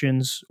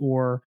Magicians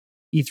or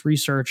ETH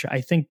Research,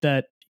 I think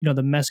that,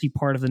 the messy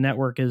part of the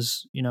network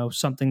is,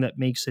 something that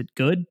makes it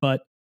good,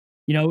 but,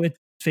 it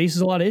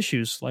faces a lot of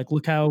issues. Like,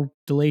 look how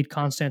delayed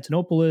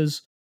Constantinople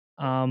is.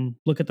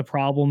 Look at the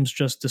problems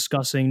just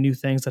discussing new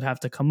things that have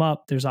to come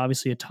up. There's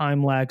obviously a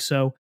time lag.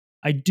 So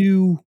I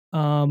do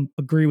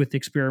agree with the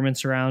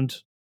experiments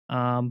around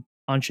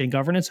on-chain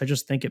governance. I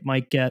just think it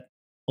might get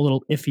a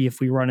little iffy if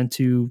we run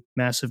into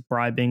massive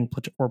bribing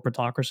or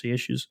plutocracy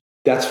issues.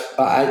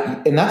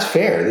 And that's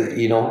fair.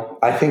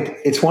 I think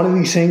it's one of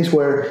these things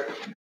where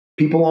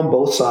people on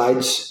both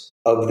sides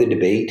of the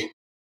debate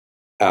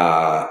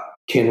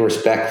can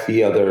respect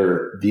the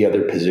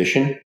other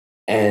position.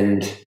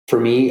 And for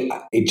me,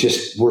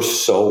 we're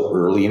so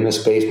early in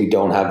this space, we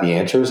don't have the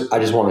answers. I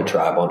just want to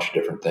try a bunch of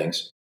different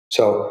things.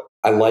 So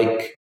I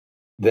like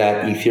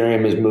that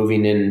Ethereum is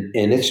moving in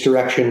its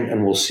direction,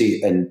 and we'll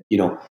see. And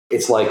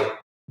it's like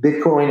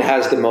Bitcoin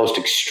has the most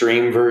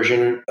extreme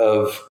version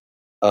of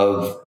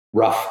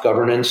rough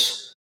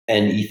governance,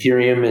 and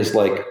Ethereum is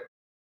like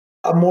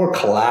a more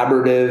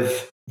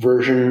collaborative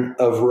version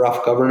of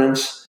rough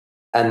governance.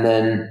 And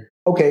then,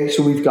 okay,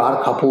 so we've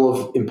got a couple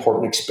of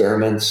important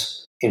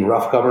experiments in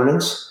rough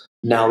governance.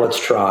 Now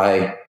let's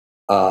try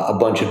a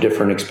bunch of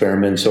different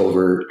experiments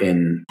over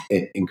in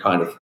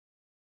kind of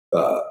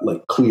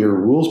like clear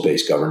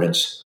rules-based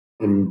governance.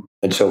 And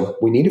so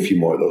we need a few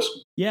more of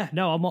those. Yeah,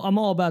 no, I'm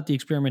all about the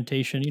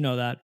experimentation, you know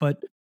that.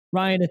 But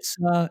Ryan,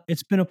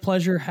 it's been a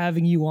pleasure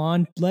having you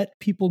on. Let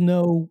people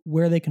know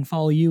where they can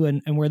follow you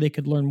and where they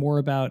could learn more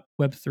about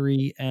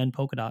Web3 and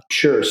Polkadot.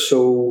 Sure.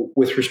 So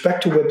with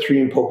respect to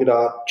Web3 and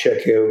Polkadot,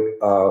 check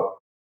out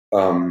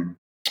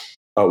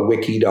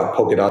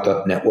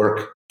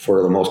wiki.polkadot.network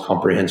for the most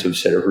comprehensive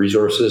set of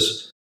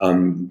resources.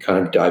 Kind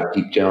of dive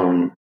deep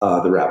down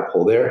the rabbit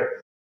hole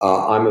there.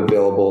 I'm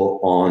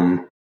available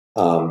on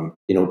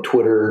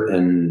Twitter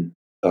and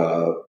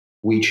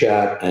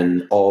WeChat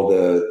and all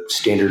the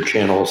standard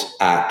channels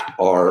at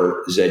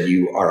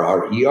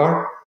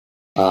RZURRER.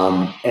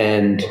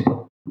 And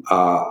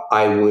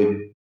I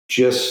would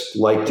just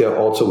like to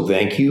also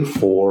thank you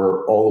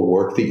for all the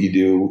work that you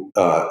do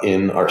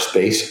in our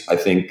space. I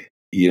think,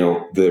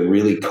 the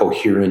really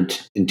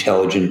coherent,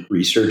 intelligent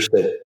research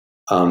that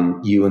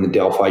you and the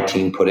Delphi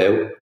team put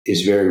out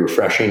is very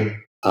refreshing.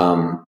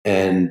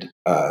 And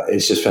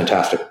it's just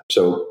fantastic.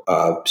 So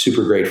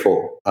super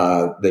grateful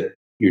that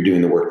you're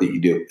doing the work that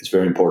you do. It's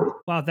very important.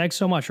 Wow, thanks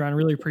so much, Ryan.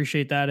 Really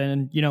appreciate that.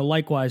 And,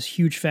 likewise,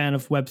 huge fan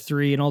of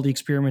Web3 and all the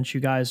experiments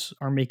you guys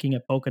are making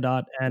at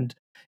Polkadot. And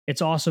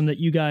it's awesome that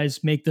you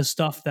guys make the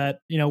stuff that,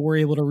 we're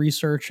able to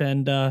research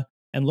and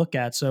look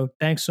at. So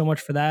thanks so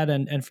much for that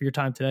and for your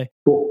time today.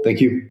 Cool.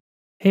 Thank you.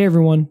 Hey,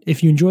 everyone.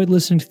 If you enjoyed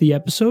listening to the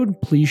episode,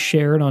 please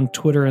share it on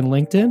Twitter and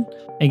LinkedIn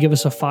and give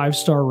us a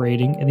 5-star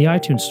rating in the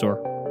iTunes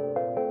store.